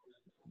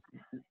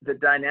the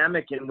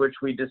dynamic in which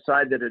we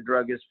decide that a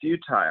drug is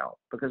futile?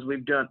 Because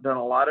we've done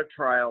a lot of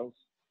trials,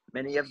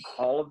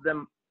 all of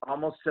them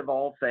almost have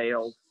all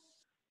failed.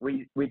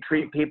 We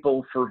treat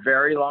people for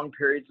very long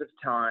periods of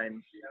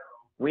time.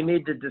 We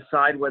need to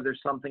decide whether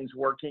something's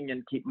working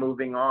and keep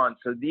moving on.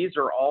 So these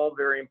are all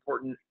very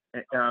important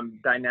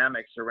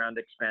dynamics around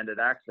expanded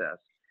access.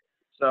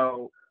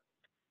 So,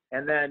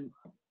 and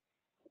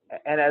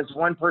as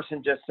one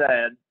person just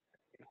said,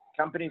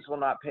 companies will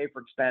not pay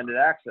for expanded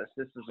access.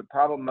 This is a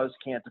problem most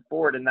can't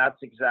afford, and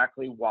that's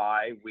exactly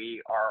why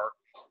we are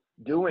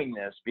doing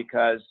this,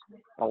 because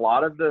a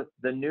lot of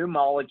the new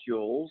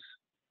molecules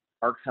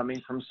are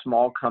coming from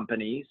small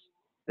companies.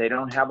 They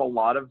don't have a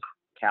lot of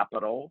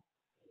capital.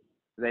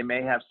 They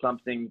may have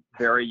something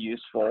very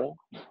useful.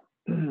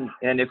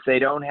 And if they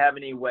don't have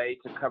any way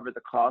to cover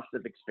the cost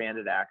of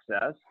expanded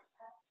access,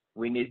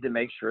 we need to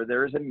make sure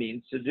there is a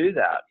means to do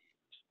that.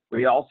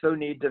 We also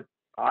need to,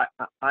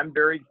 I'm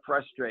very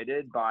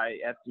frustrated by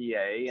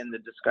FDA and the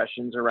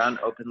discussions around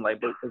open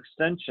label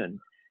extension.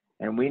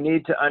 And we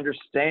need to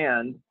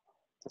understand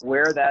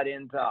where that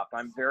ends up.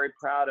 I'm very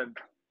proud of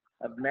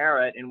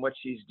Merritt and what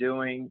she's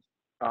doing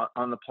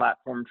on the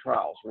platform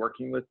trials,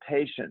 working with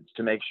patients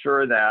to make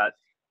sure that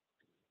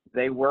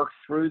they work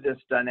through this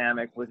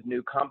dynamic with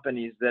new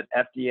companies that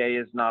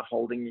FDA is not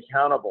holding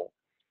accountable.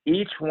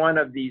 Each one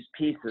of these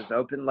pieces,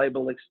 open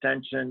label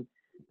extension,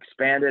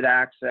 expanded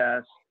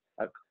access,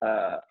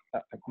 a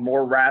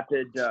more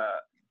rapid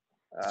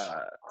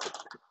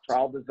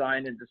trial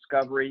design and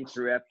discovery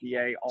through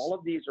FDA. All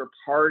of these are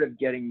part of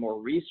getting more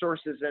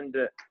resources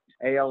into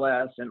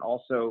ALS and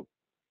also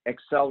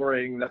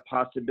accelerating the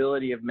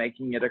possibility of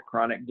making it a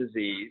chronic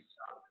disease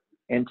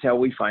until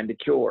we find a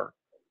cure.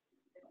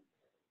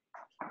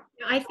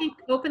 I think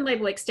open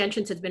label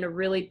extensions has been a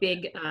really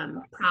big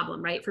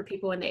problem, right, for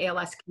people in the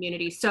ALS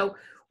community. So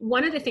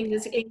one of the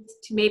things is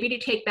to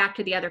take back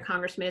to the other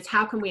congressmen is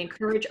how can we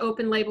encourage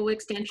open label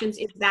extensions?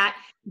 Is that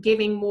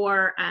giving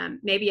more,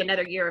 maybe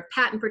another year of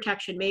patent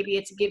protection? Maybe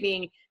it's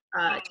giving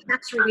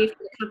tax relief to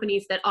the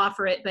companies that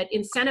offer it, but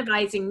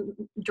incentivizing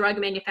drug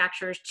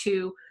manufacturers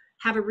to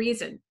have a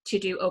reason to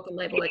do open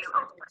label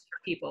extensions for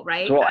people,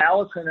 right? Well,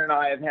 Allison and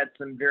I have had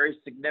some very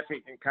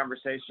significant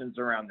conversations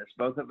around this.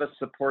 Both of us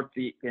support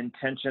the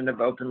intention of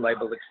open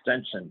label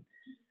extension.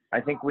 I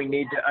think we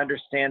need to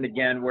understand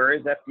again, where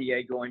is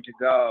FDA going to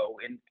go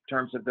in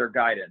terms of their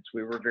guidance?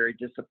 We were very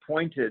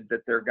disappointed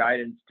that their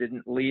guidance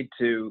didn't lead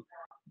to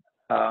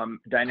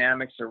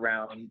dynamics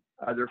around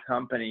other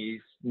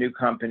companies, new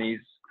companies,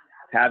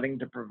 having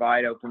to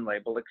provide open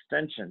label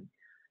extension.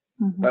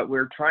 Mm-hmm. But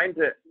we're trying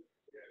to,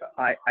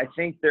 I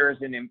think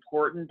there's an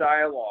important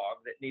dialogue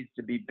that needs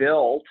to be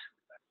built,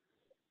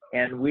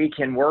 and we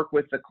can work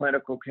with the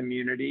clinical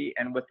community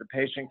and with the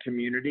patient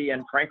community.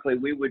 And frankly,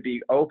 we would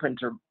be open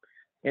to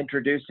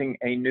introducing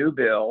a new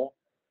bill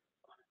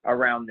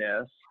around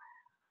this.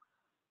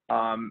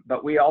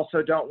 But we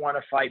also don't want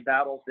to fight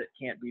battles that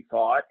can't be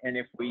fought. And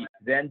if we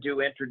then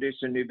do introduce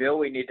a new bill,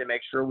 we need to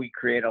make sure we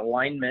create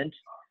alignment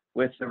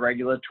with the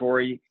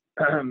regulatory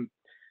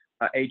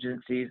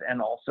agencies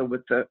and also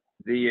with the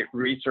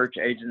research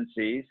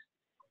agencies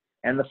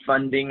and the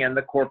funding and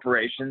the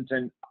corporations.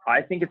 And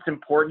I think it's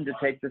important to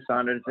take this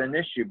on as an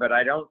issue, but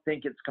I don't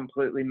think it's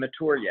completely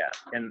mature yet.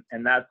 And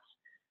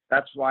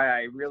that's why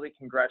I really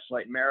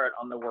congratulate Merit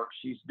on the work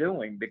she's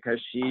doing, because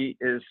she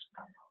is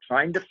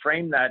trying to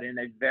frame that in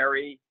a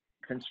very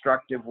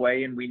constructive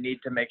way, and we need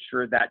to make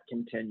sure that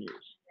continues.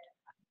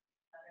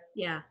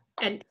 Yeah.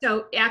 And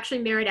so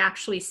actually, Merit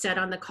actually said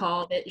on the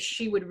call that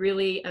she would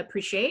really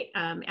appreciate,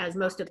 as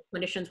most of the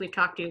clinicians we've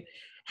talked to,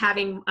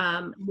 having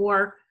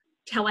more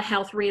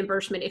telehealth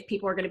reimbursement if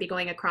people are going to be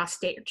going across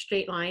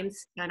state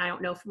lines. And I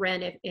don't know if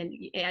Ren and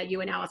you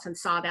and Allison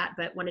saw that,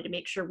 but wanted to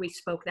make sure we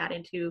spoke that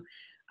into.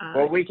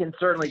 Well, we can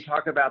certainly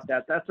talk about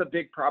that. That's a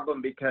big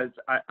problem because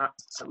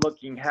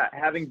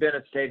having been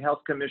a state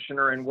health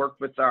commissioner and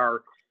worked with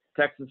our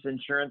Texas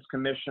insurance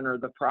commissioner,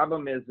 the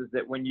problem is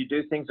that when you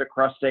do things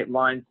across state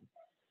lines,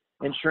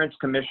 insurance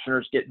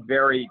commissioners get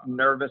very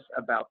nervous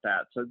about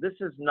that. So this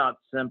is not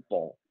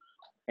simple.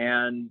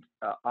 And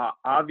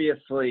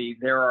obviously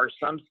there are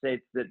some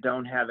states that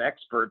don't have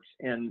experts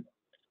in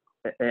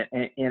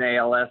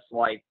ALS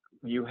like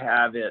you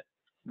have at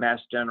Mass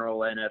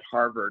General and at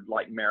Harvard,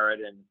 like Merit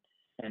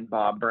and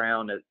Bob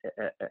Brown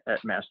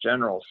at Mass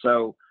General.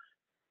 So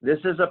this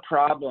is a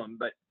problem,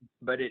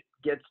 but it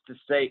gets to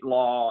state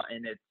law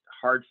and it's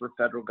hard for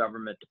federal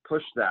government to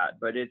push that.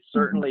 But it's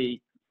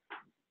certainly,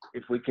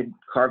 if we could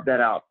carve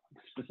that out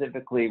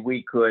specifically,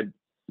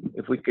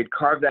 if we could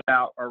carve that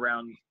out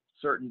around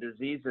certain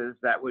diseases,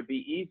 that would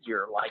be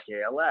easier, like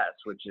ALS,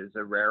 which is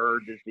a rarer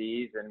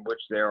disease in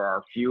which there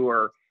are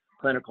fewer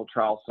clinical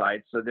trial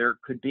sites. So there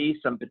could be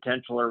some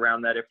potential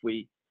around that if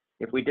we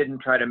didn't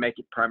try to make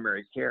it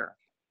primary care.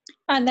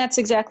 And that's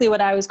exactly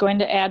what I was going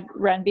to add,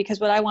 Ren,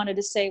 because what I wanted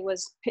to say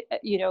was,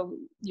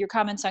 your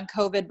comments on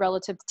COVID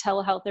relative to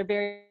telehealth, they're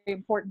very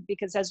important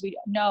because, as we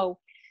know,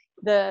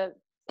 the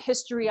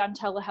history on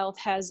telehealth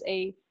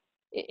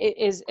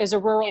is a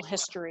rural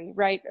history,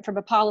 right? From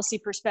a policy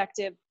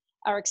perspective,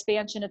 our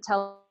expansion of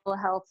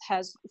telehealth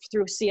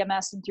through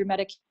CMS and through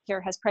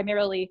Medicare has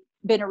primarily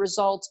been a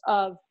result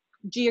of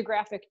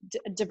geographic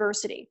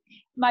diversity.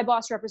 My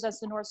boss represents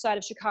the north side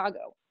of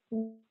Chicago.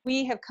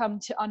 We have come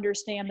to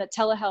understand that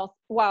telehealth,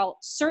 while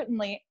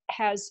certainly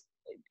has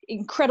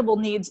incredible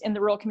needs in the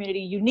rural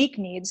community, unique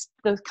needs,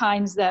 the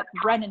kinds that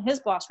Bren and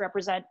his boss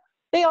represent,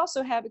 they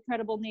also have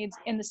incredible needs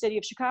in the city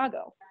of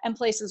Chicago and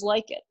places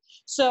like it.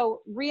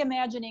 So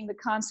reimagining the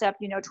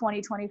concept,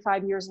 20,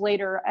 25 years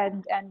later,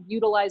 and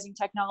utilizing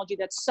technology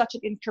that's such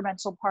an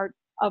instrumental part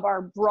of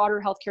our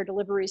broader healthcare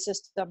delivery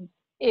system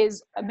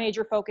is a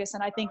major focus.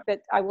 And I think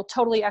that I will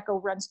totally echo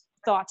Ren's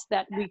thoughts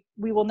that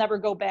we will never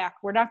go back.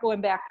 We're not going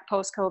back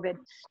post-COVID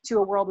to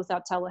a world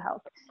without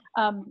telehealth.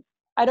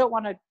 I don't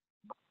want to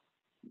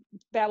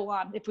battle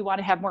on if we want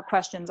to have more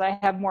questions. I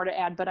have more to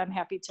add, but I'm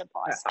happy to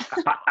pause.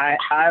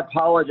 I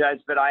apologize,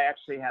 but I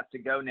actually have to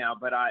go now.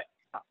 But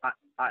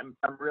I'm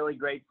really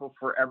grateful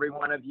for every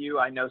one of you.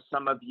 I know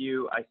some of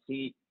you. I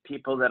see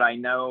people that I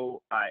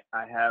know. I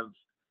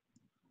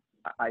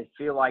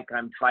feel like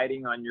I'm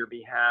fighting on your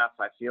behalf.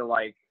 I feel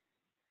like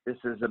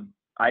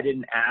I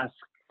didn't ask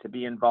to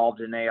be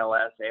involved in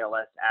ALS.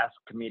 ALS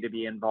asked me to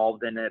be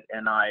involved in it,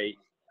 and I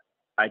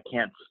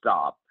can't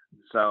stop.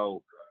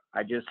 So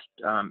I just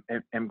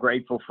am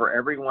grateful for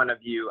every one of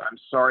you. I'm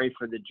sorry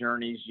for the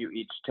journeys you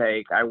each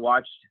take. I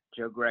watched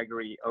Joe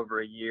Gregory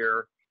over a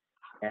year,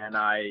 and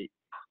I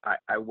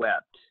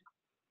wept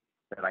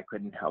that I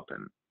couldn't help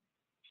him.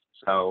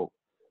 So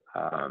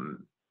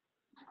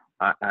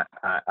I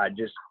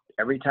just,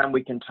 every time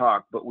we can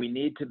talk, but we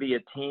need to be a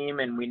team,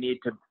 and we need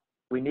to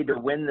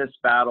win this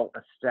battle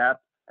a step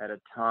at a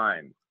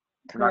time.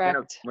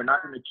 Correct. We're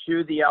not gonna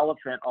chew the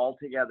elephant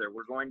altogether.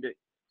 We're going to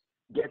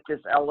get this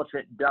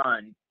elephant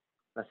done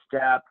a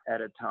step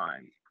at a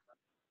time.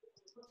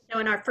 So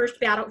in our first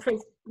battle,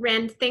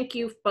 Ren, thank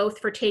you both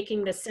for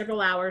taking the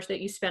several hours that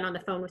you spent on the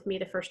phone with me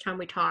the first time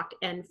we talked,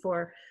 and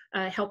for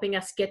helping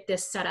us get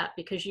this set up,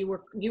 because you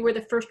were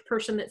the first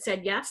person that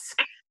said yes,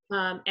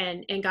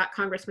 and got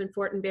Congressman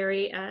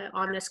Fortenberry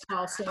on this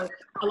call. So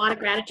a lot of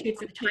gratitude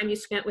for the time you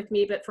spent with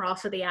me, but for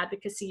also the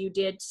advocacy you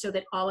did so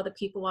that all of the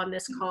people on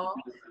this call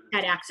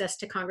had access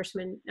to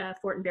Congressman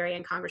Fortenberry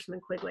and Congressman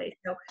Quigley.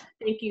 So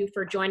thank you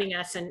for joining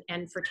us,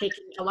 and for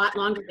taking a lot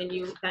longer than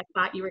you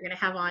thought you were going to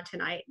have on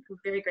tonight. We're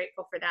very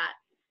grateful for that.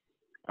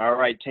 All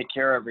right, take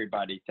care,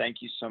 everybody. Thank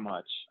you so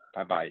much.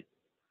 Bye-bye.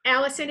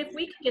 Allison, if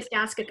we could just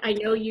ask, I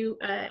know you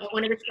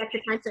want to respect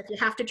your time, so if you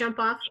have to jump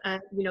off,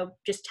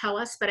 just tell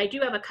us. But I do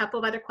have a couple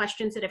of other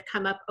questions that have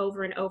come up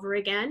over and over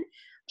again.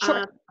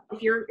 Sure.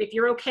 If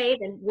you're okay,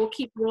 then we'll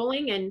keep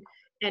rolling, and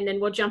then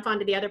we'll jump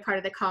onto the other part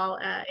of the call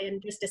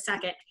in just a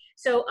second.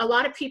 So a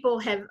lot of people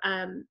have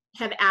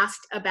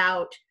asked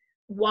about,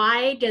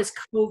 why does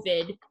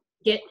COVID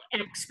get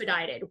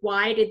expedited?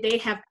 Why did they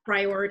have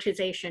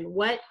prioritization?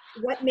 What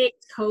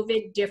makes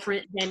COVID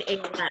different than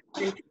ALS?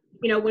 And,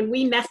 when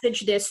we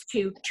message this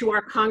to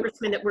our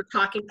congressmen that we're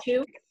talking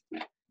to,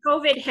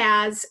 COVID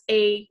has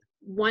a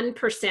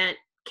 1%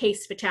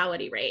 case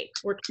fatality rate,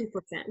 or 2%,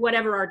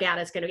 whatever our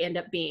data is going to end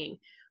up being.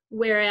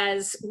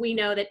 Whereas we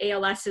know that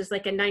ALS is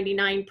like a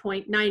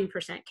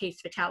 99.9%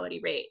 case fatality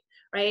rate,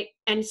 right?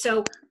 And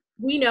so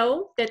we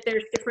know that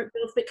there's different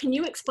bills, but can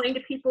you explain to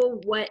people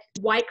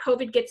why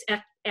COVID gets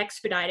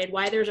expedited,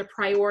 why there's a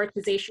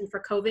prioritization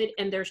for COVID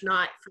and there's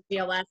not for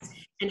ALS,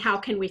 and how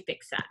can we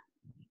fix that?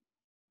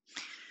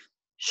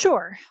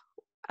 Sure.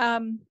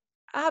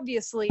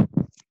 Obviously,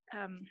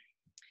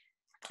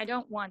 I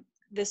don't want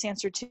this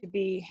answer to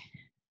be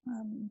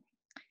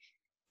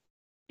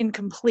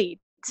incomplete.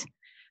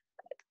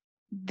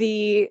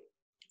 The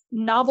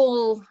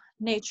novel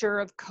nature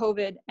of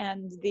COVID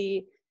and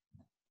the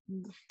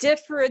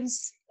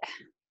difference,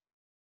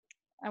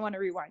 I want to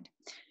rewind.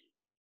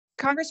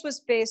 Congress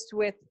was faced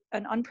with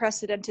an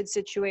unprecedented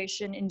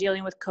situation in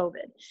dealing with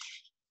COVID.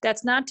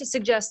 That's not to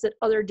suggest that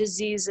other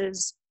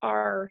diseases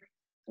are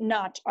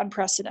not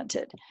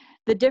unprecedented.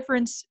 The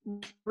difference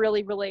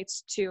really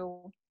relates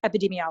to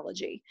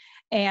epidemiology.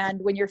 And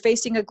when you're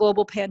facing a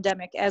global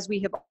pandemic, as we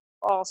have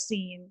all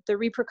seen, the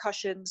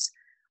repercussions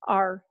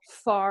are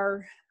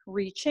far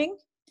reaching.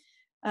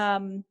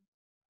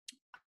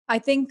 I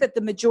think that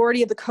the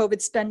majority of the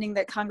COVID spending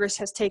that Congress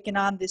has taken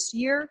on this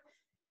year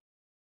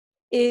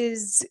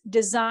is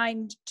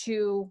designed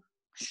to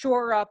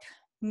shore up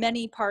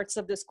many parts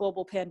of this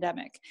global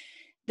pandemic.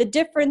 The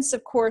difference,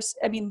 of course,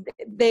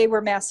 they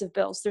were massive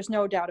bills. There's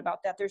no doubt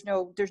about that. There's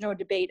no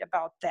debate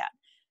about that.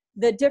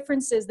 The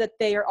difference is that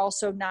they are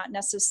also not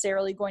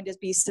necessarily going to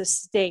be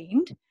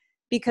sustained,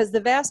 because the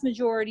vast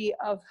majority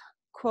of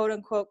quote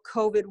unquote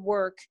COVID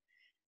work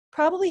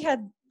probably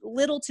had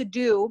little to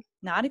do,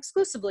 not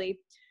exclusively,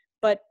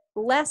 but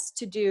less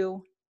to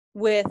do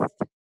with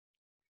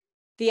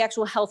the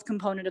actual health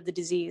component of the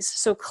disease.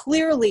 So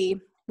clearly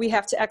we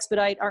have to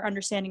expedite our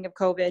understanding of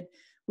COVID.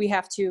 We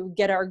have to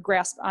get our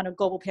grasp on a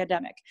global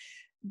pandemic.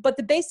 But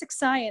the basic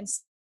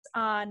science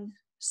on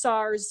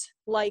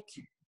SARS-like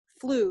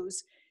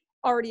flus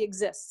already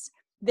exists.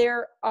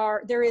 There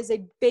is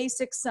a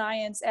basic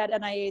science at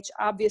NIH.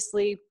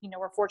 Obviously,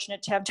 we're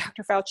fortunate to have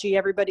Dr. Fauci,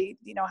 everybody,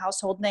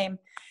 household name,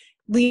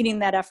 leading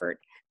that effort.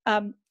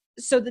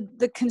 So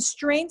the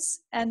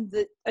constraints and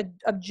the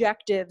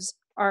objectives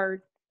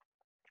are,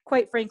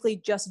 quite frankly,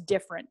 just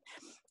different.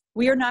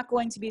 We are not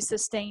going to be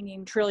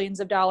sustaining trillions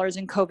of dollars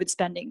in COVID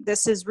spending.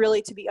 This is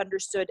really to be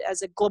understood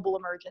as a global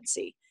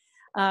emergency.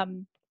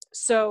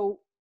 So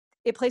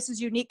it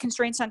places unique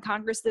constraints on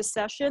Congress this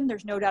session.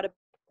 There's no doubt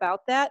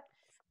about that.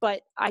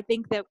 But I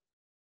think that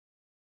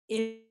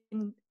in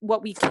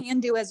what we can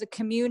do as a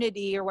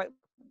community, or what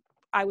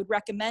I would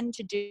recommend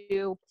to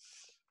do,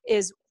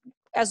 is,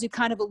 as we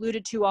kind of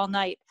alluded to all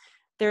night,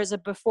 there's a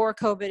before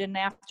COVID and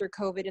after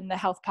COVID in the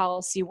health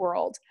policy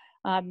world.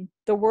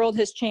 The world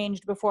has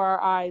changed before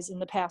our eyes in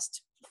the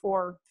past 4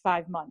 or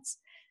 5 months.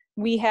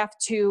 We have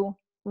to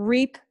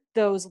reap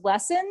those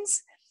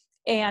lessons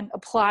and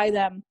apply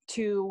them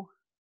to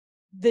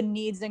the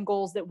needs and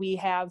goals that we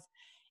have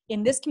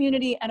in this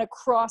community and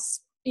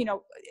across,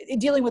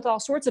 dealing with all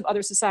sorts of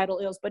other societal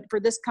ills, but for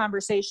this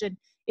conversation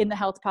in the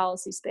health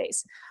policy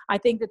space. I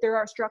think that there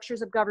are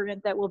structures of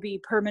government that will be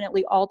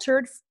permanently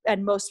altered,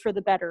 and most for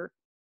the better.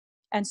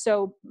 And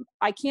so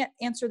I can't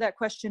answer that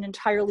question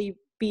entirely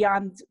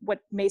beyond what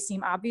may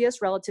seem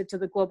obvious relative to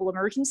the global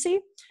emergency.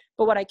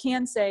 But what I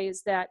can say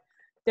is that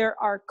there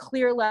are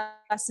clear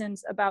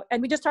lessons about,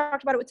 and we just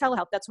talked about it with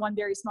telehealth, that's one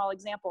very small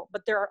example,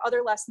 but there are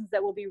other lessons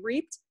that will be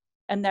reaped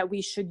and that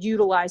we should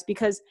utilize,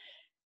 because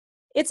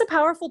it's a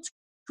powerful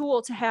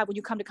tool to have when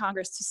you come to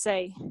Congress to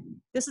say,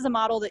 this is a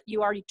model that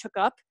you already took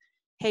up.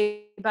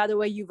 Hey, by the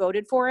way, you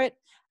voted for it.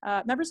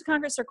 Members of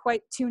Congress are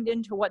quite tuned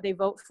into what they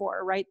vote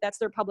for, right? That's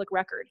their public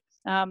record.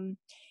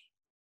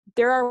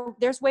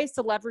 There's ways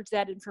to leverage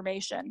that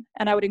information,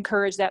 and I would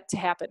encourage that to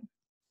happen.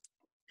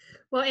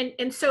 Well,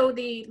 and so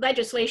the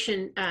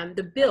legislation,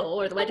 the bill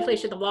or the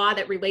legislation, the law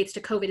that relates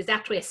to COVID is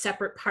actually a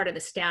separate part of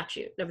the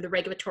statute, of the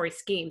regulatory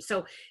scheme.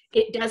 So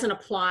it doesn't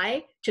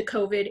apply to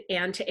COVID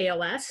and to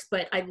ALS,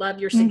 but I love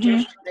your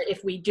suggestion that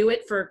if we do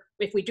it for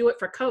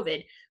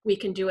COVID, we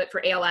can do it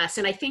for ALS.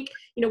 And I think,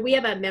 we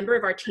have a member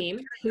of our team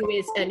who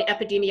is an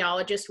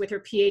epidemiologist with her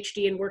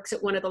PhD and works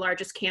at one of the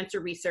largest cancer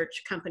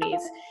research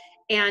companies.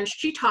 And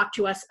she talked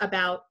to us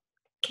about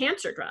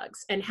cancer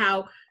drugs and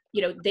how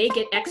they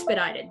get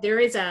expedited. There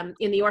is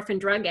in the Orphan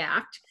Drug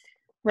Act,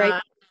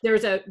 right?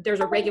 There's a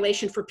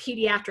regulation for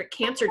pediatric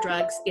cancer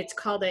drugs. It's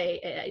called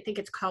I think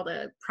it's called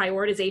a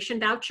prioritization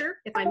voucher,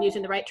 if I'm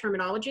using the right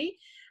terminology.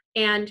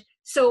 And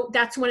so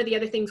that's one of the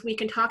other things we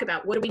can talk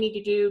about. What do we need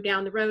to do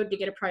down the road to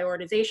get a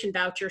prioritization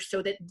voucher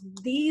so that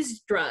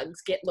these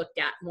drugs get looked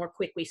at more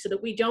quickly, so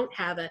that we don't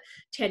have a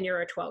 10-year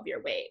or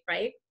 12-year wait,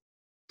 right?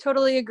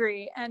 Totally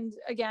agree. And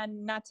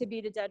again, not to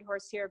beat a dead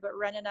horse here, but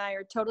Ren and I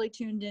are totally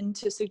tuned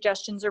into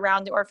suggestions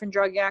around the Orphan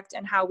Drug Act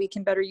and how we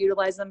can better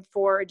utilize them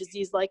for a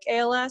disease like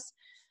ALS.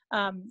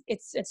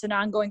 It's an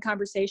ongoing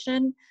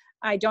conversation.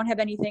 I don't have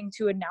anything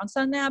to announce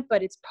on that,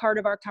 but it's part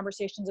of our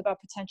conversations about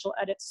potential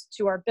edits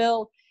to our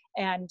bill.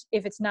 And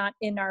if it's not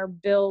in our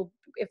bill,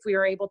 if we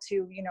are able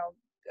to,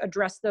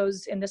 address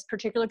those in this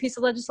particular piece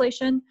of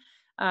legislation,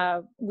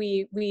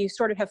 we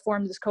sort of have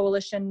formed this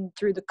coalition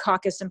through the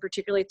caucus and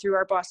particularly through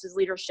our boss's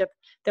leadership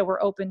that we're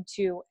open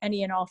to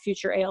any and all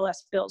future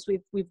ALS bills.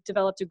 We've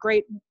developed a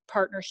great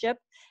partnership,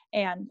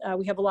 and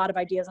we have a lot of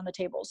ideas on the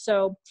table.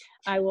 So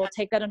I will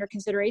take that under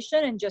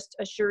consideration and just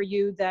assure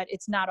you that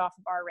it's not off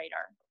of our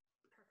radar.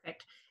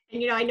 Perfect.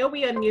 And, I know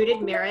we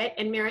unmuted Merritt,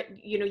 and Merritt,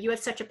 you have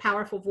such a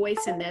powerful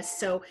voice in this.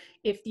 So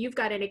if you've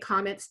got any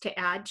comments to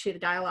add to the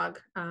dialogue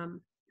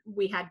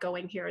we had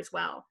going here as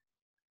well.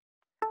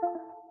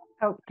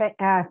 Oh,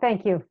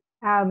 thank you.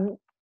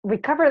 We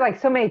covered like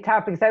so many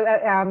topics.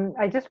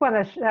 I just want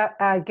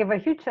to give a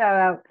huge shout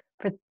out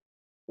for,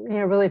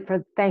 really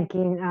for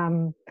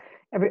thanking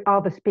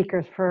all the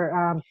speakers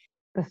for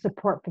the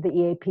support for the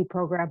EAP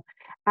program.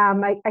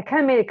 I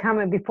kind of made a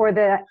comment before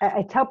that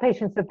I tell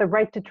patients that the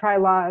right to try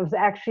law was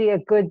actually a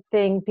good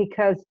thing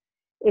because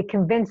it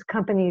convinced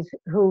companies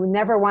who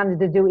never wanted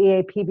to do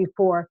EAP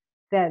before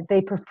that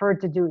they preferred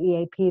to do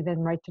EAP than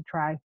right to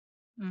try.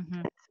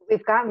 Mm-hmm.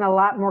 We've gotten a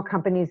lot more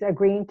companies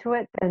agreeing to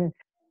it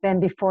than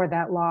before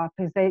that law,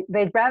 because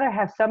they'd rather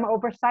have some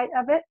oversight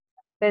of it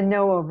than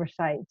no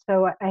oversight.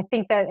 So I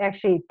think that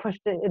actually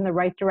pushed it in the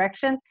right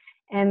direction.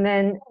 And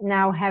then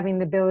now having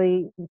the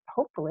ability,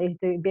 hopefully,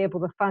 to be able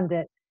to fund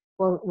it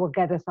will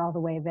get us all the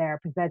way there,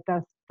 because that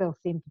does still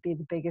seem to be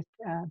the biggest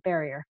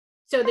barrier.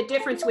 So the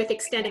difference with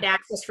extended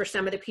access for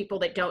some of the people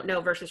that don't know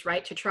versus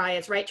right to try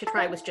is right to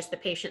try was just the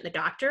patient and the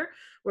doctor,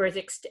 whereas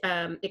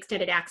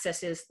extended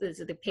access is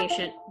the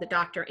patient, the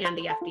doctor, and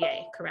the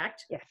FDA,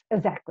 correct? Yes,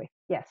 exactly.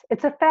 Yes,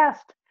 it's a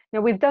fast,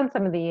 we've done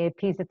some of the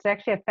EAPs. It's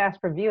actually a fast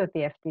review at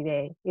the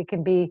FDA. It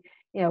can be,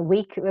 a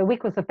week. A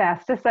week was the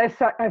fastest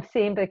I've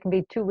seen, but it can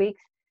be 2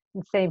 weeks,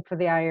 and same for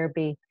the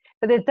IRB.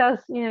 But it does,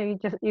 you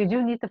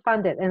do need to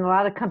fund it. And a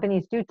lot of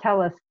companies do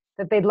tell us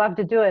that they'd love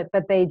to do it,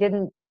 but they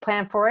didn't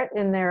plan for it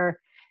in their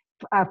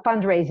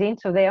fundraising.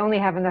 So they only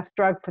have enough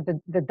drug for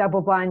the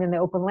double blind and the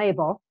open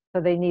label.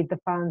 So they need the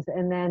funds.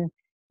 And then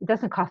it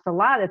doesn't cost a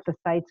lot at the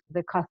sites, but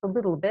it costs a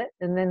little bit.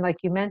 And then, like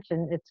you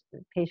mentioned, it's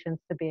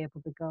patients to be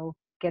able to go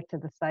get to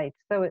the sites.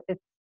 So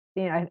it's,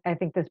 I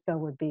think this bill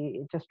would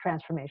be just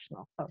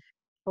transformational. So.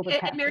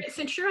 And Mary,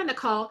 since you're on the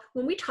call,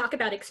 when we talk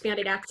about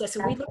expanded access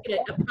and we look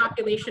at a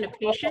population of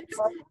patients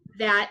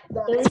that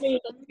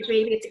only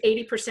maybe it's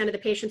 80% of the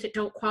patients that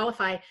don't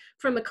qualify,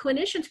 from a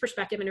clinician's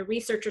perspective and a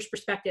researcher's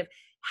perspective,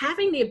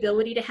 having the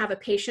ability to have a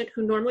patient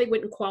who normally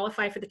wouldn't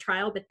qualify for the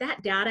trial, but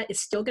that data is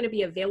still going to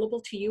be available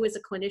to you as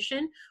a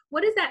clinician,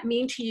 what does that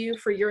mean to you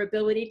for your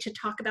ability to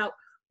talk about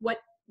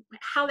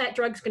how that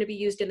drug is going to be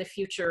used in the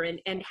future,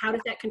 and how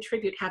does that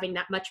contribute having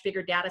that much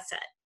bigger data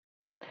set?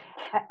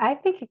 I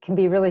think it can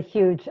be really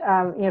huge.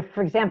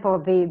 For example,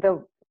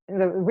 the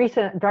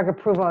recent drug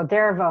approval of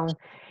Darivone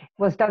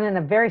was done in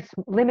a very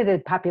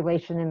limited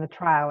population in the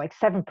trial. Like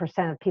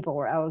 7% of people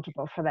were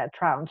eligible for that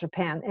trial in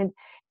Japan. And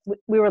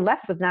we were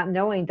left with not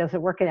knowing, does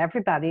it work in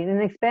everybody? And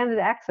expanded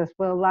access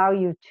will allow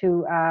you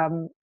to,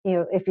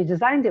 if you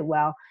designed it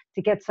well,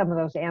 to get some of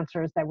those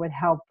answers that would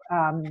help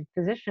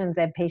physicians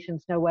and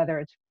patients know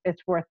whether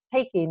it's worth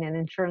taking, and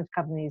insurance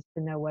companies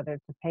to know whether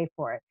to pay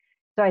for it.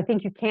 So I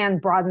think you can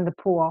broaden the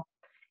pool.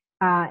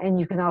 And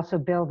you can also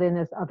build in,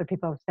 as other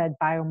people have said,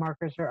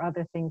 biomarkers or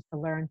other things to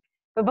learn.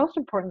 But most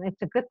importantly,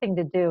 it's a good thing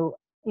to do.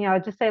 I'll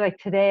just say, like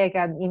today, I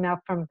got an email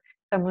from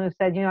someone who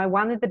said, I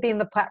wanted to be in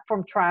the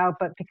platform trial,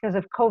 but because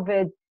of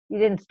COVID, you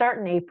didn't start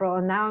in April,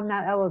 and now I'm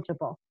not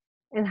eligible.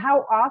 And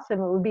how awesome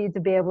it would be to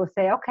be able to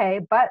say, okay,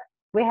 but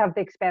we have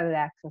the expanded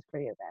access for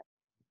you then.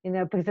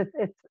 because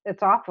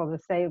it's awful to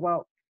say,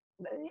 well,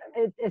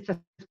 it's just,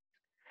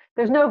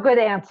 there's no good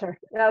answer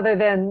other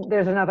than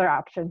there's another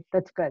option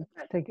that's good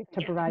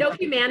to provide. No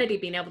humanity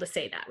being able to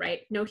say that,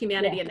 right? No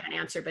humanity in that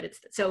answer, but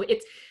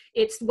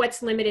it's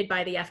what's limited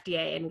by the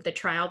FDA and the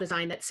trial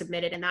design that's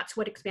submitted, and that's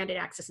what expanded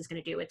access is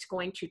going to do. It's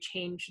going to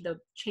change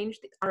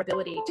our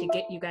ability to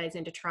get you guys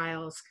into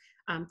trials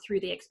through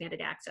the expanded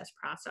access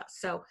process.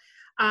 So,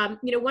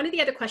 one of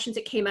the other questions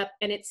that came up,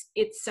 and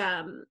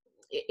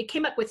it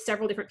came up with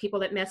several different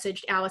people that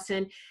messaged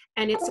Allison,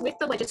 and it's with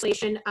the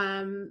legislation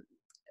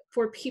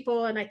for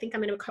people, and I think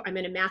I'm going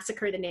to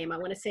massacre the name. I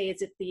want to say,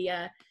 is it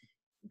the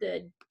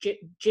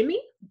Jimme?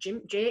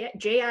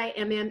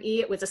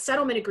 J-I-M-M-E. It was a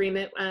settlement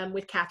agreement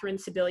with Catherine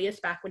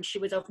Sebelius back when she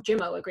was a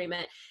JIMO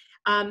agreement.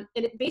 And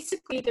it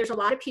basically, there's a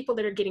lot of people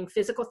that are getting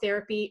physical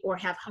therapy or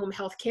have home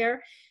health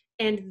care,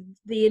 and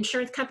the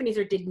insurance companies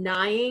are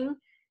denying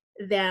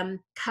them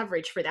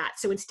coverage for that.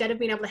 So instead of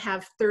being able to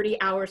have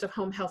 30 hours of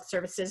home health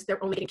services,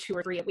 they're only getting 2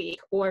 or 3 a week.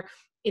 Or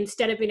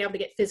instead of being able to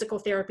get physical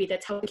therapy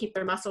that's helping keep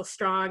their muscles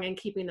strong and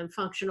keeping them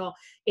functional,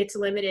 it's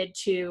limited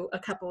to a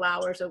couple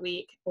hours a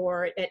week,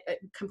 or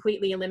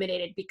completely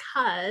eliminated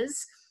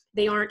because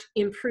they aren't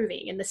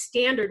improving. And the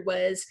standard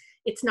was,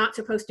 it's not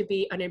supposed to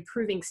be an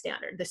improving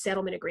standard, the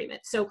settlement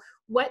agreement. So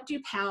what do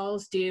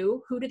PALs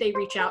do? Who do they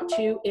reach out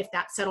to if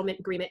that settlement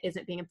agreement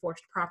isn't being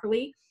enforced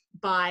properly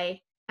by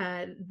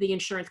the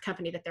insurance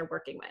company that they're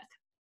working with?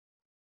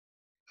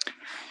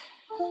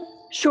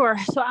 Sure.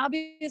 So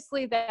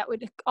obviously that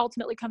would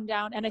ultimately come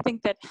down, and I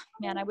think that,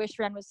 man, I wish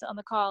Ren was on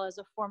the call as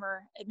a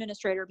former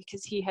administrator,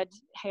 because he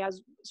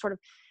has sort of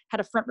had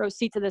a front row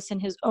seat to this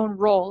in his own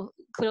role.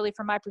 Clearly,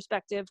 from my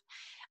perspective,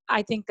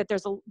 I think that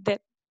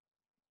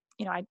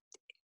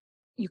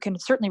you can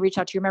certainly reach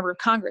out to your member of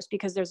Congress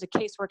because there's a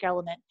casework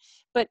element,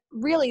 but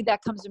really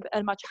that comes at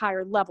a much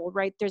higher level,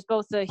 right? There's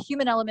both a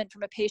human element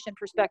from a patient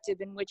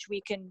perspective in which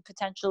we can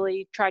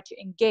potentially try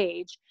to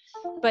engage,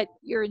 but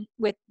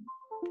with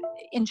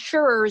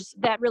insurers,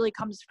 that really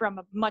comes from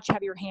a much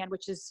heavier hand,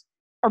 which is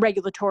a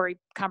regulatory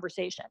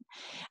conversation.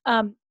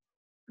 I'm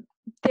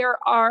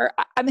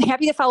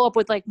happy to follow up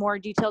with more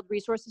detailed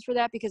resources for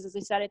that, because as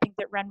I said, I think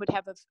that Ren would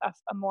have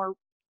a more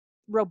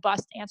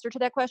robust answer to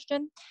that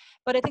question.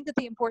 But I think that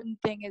the important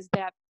thing is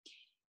that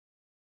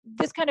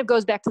this kind of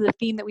goes back to the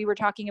theme that we were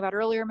talking about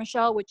earlier,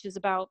 Michelle, which is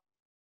about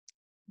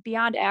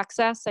beyond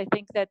access. I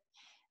think that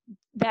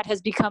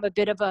has become a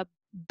bit of a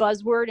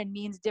buzzword and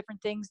means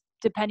different things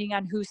depending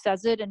on who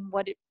says it and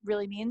what it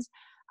really means.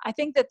 I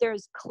think that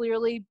there's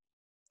clearly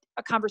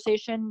a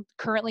conversation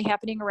currently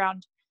happening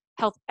around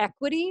health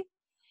equity,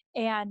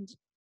 and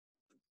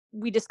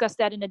we discussed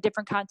that in a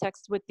different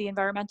context with the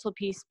environmental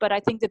piece, but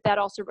I think that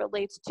also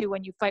relates to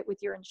when you fight with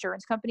your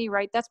insurance company,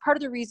 right? That's part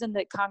of the reason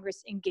that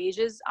Congress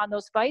engages on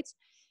those fights.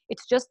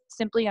 It's just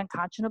simply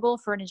unconscionable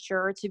for an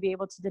insurer to be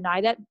able to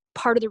deny that.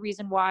 Part of the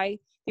reason why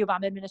the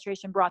Obama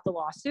administration brought the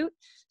lawsuit.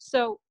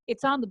 So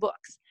it's on the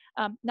books.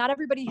 Not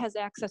everybody has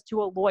access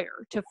to a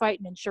lawyer to fight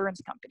an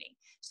insurance company.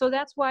 So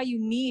that's why you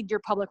need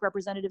your public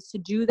representatives to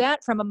do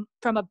that from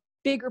a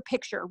bigger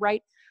picture,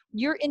 right?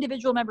 Your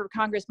individual member of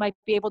Congress might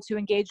be able to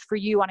engage for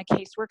you on a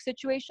casework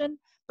situation,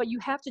 but you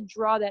have to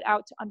draw that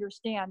out to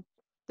understand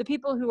the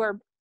people who are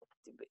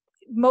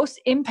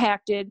most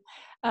impacted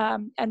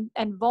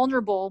and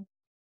vulnerable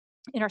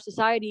in our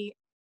society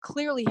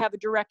clearly have a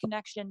direct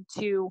connection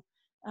to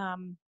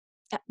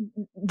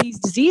these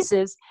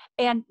diseases,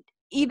 and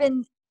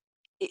even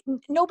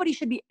nobody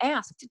should be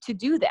asked to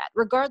do that,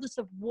 regardless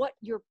of what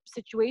your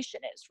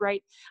situation is,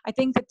 right? I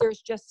think that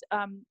there's just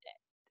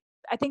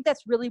I think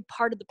that's really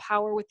part of the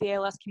power with the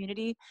ALS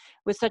community,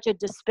 with such a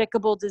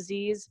despicable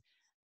disease.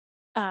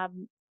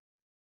 And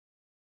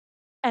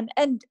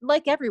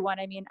like everyone,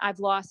 I mean, I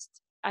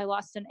lost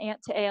an aunt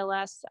to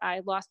ALS.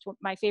 I lost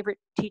my favorite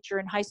teacher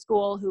in high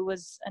school, who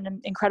was an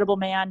incredible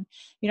man.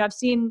 I've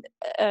seen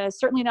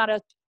certainly not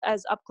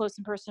as up close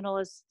and personal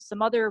as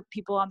some other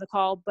people on the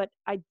call, but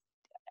I,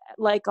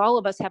 like all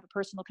of us, have a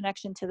personal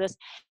connection to this.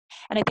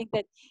 And I think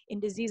that in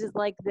diseases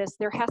like this,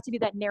 there has to be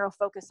that narrow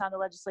focus on the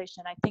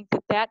legislation. I think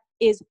that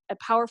is a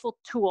powerful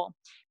tool,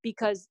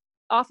 because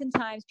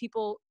oftentimes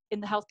people in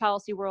the health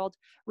policy world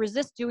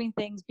resist doing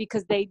things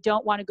because they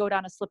don't want to go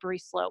down a slippery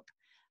slope.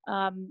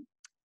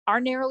 Our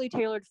narrowly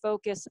tailored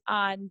focus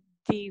on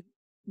the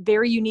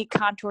very unique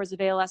contours of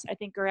ALS, I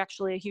think, are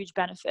actually a huge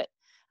benefit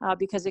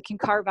because it can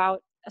carve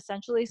out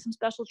essentially some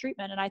special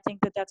treatment. And I think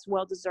that that's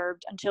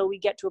well-deserved until we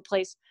get to a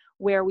place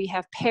where we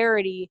have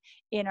parity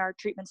in our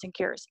treatments and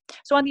cures.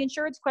 So on the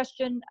insurance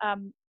question,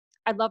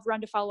 I'd love Ron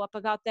to follow up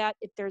about that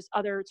if there's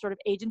other sort of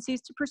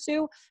agencies to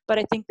pursue, but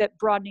I think that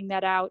broadening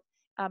that out,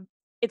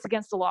 it's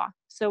against the law.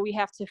 So we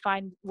have to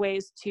find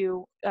ways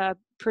to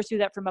pursue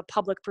that from a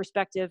public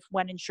perspective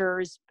when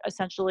insurers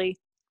essentially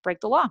break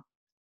the law.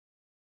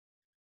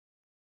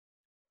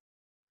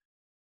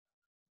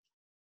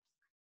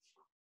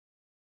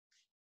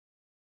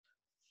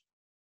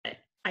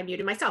 I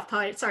muted myself.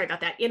 Sorry about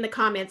that. In the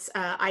comments,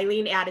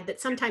 Eileen added that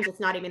sometimes it's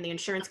not even the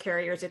insurance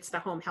carriers, it's the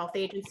home health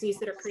agencies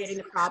that are creating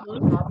the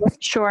problem.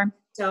 Sure.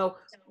 So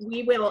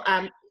we will,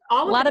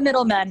 A lot of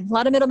middlemen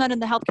in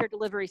the healthcare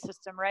delivery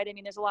system, right? I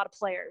mean, there's a lot of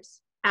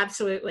players.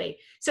 Absolutely.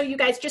 So you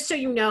guys, just so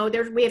you know,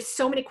 we have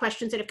so many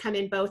questions that have come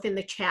in both in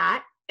the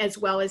chat as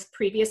well as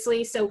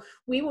previously. So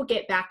we will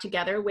get back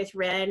together with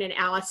Ren and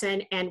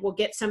Allison, and we'll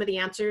get some of the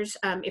answers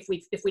if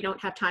we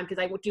don't have time,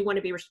 because I do want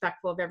to be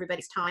respectful of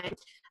everybody's time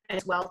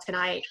as well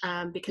tonight,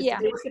 because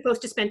they were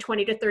supposed to spend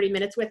 20 to 30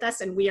 minutes with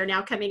us, and we are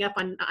now coming up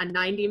on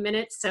 90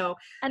 minutes. So,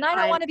 and I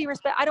don't want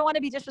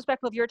to be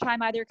disrespectful of your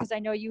time either, because I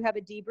know you have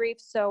a debrief.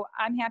 So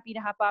I'm happy to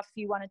hop off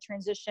if you want to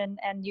transition,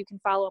 and you can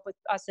follow up with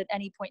us at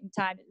any point in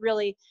time. It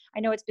really, I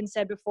know it's been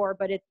said before,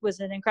 but it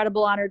was an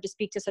incredible honor to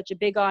speak to such a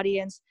big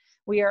audience.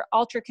 We are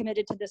ultra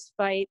committed to this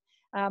fight.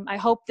 I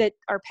hope that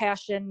our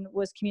passion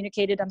was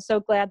communicated. I'm so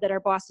glad that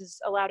our bosses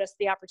allowed us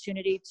the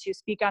opportunity to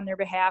speak on their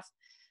behalf.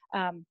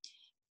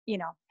 You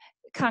know,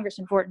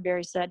 Congressman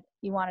Fortenberry said,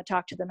 you want to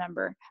talk to the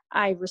member.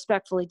 I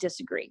respectfully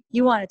disagree.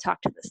 You want to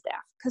talk to the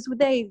staff, because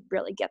they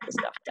really get the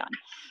stuff done.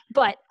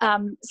 But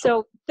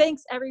so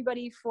thanks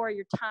everybody for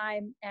your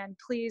time. And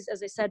please,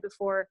 as I said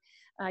before,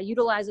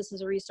 utilize us as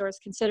a resource,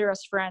 consider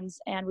us friends,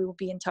 and we will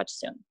be in touch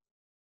soon.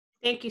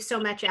 Thank you so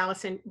much,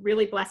 Allison.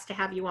 Really blessed to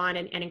have you on,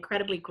 and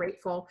incredibly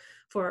grateful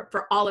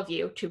for all of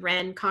you, to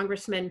Ren,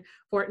 Congressman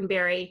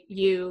Fortenberry,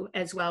 you,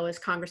 as well as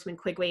Congressman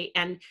Quigley.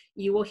 And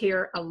you will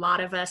hear a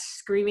lot of us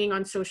screaming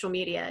on social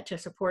media to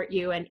support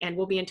you, and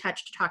we'll be in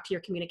touch to talk to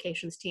your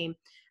communications team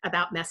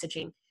about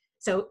messaging.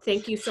 So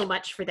thank you so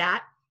much for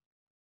that.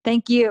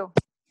 Thank you.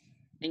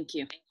 Thank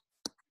you.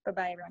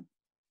 Bye-bye, everyone.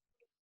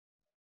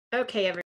 Okay, everyone.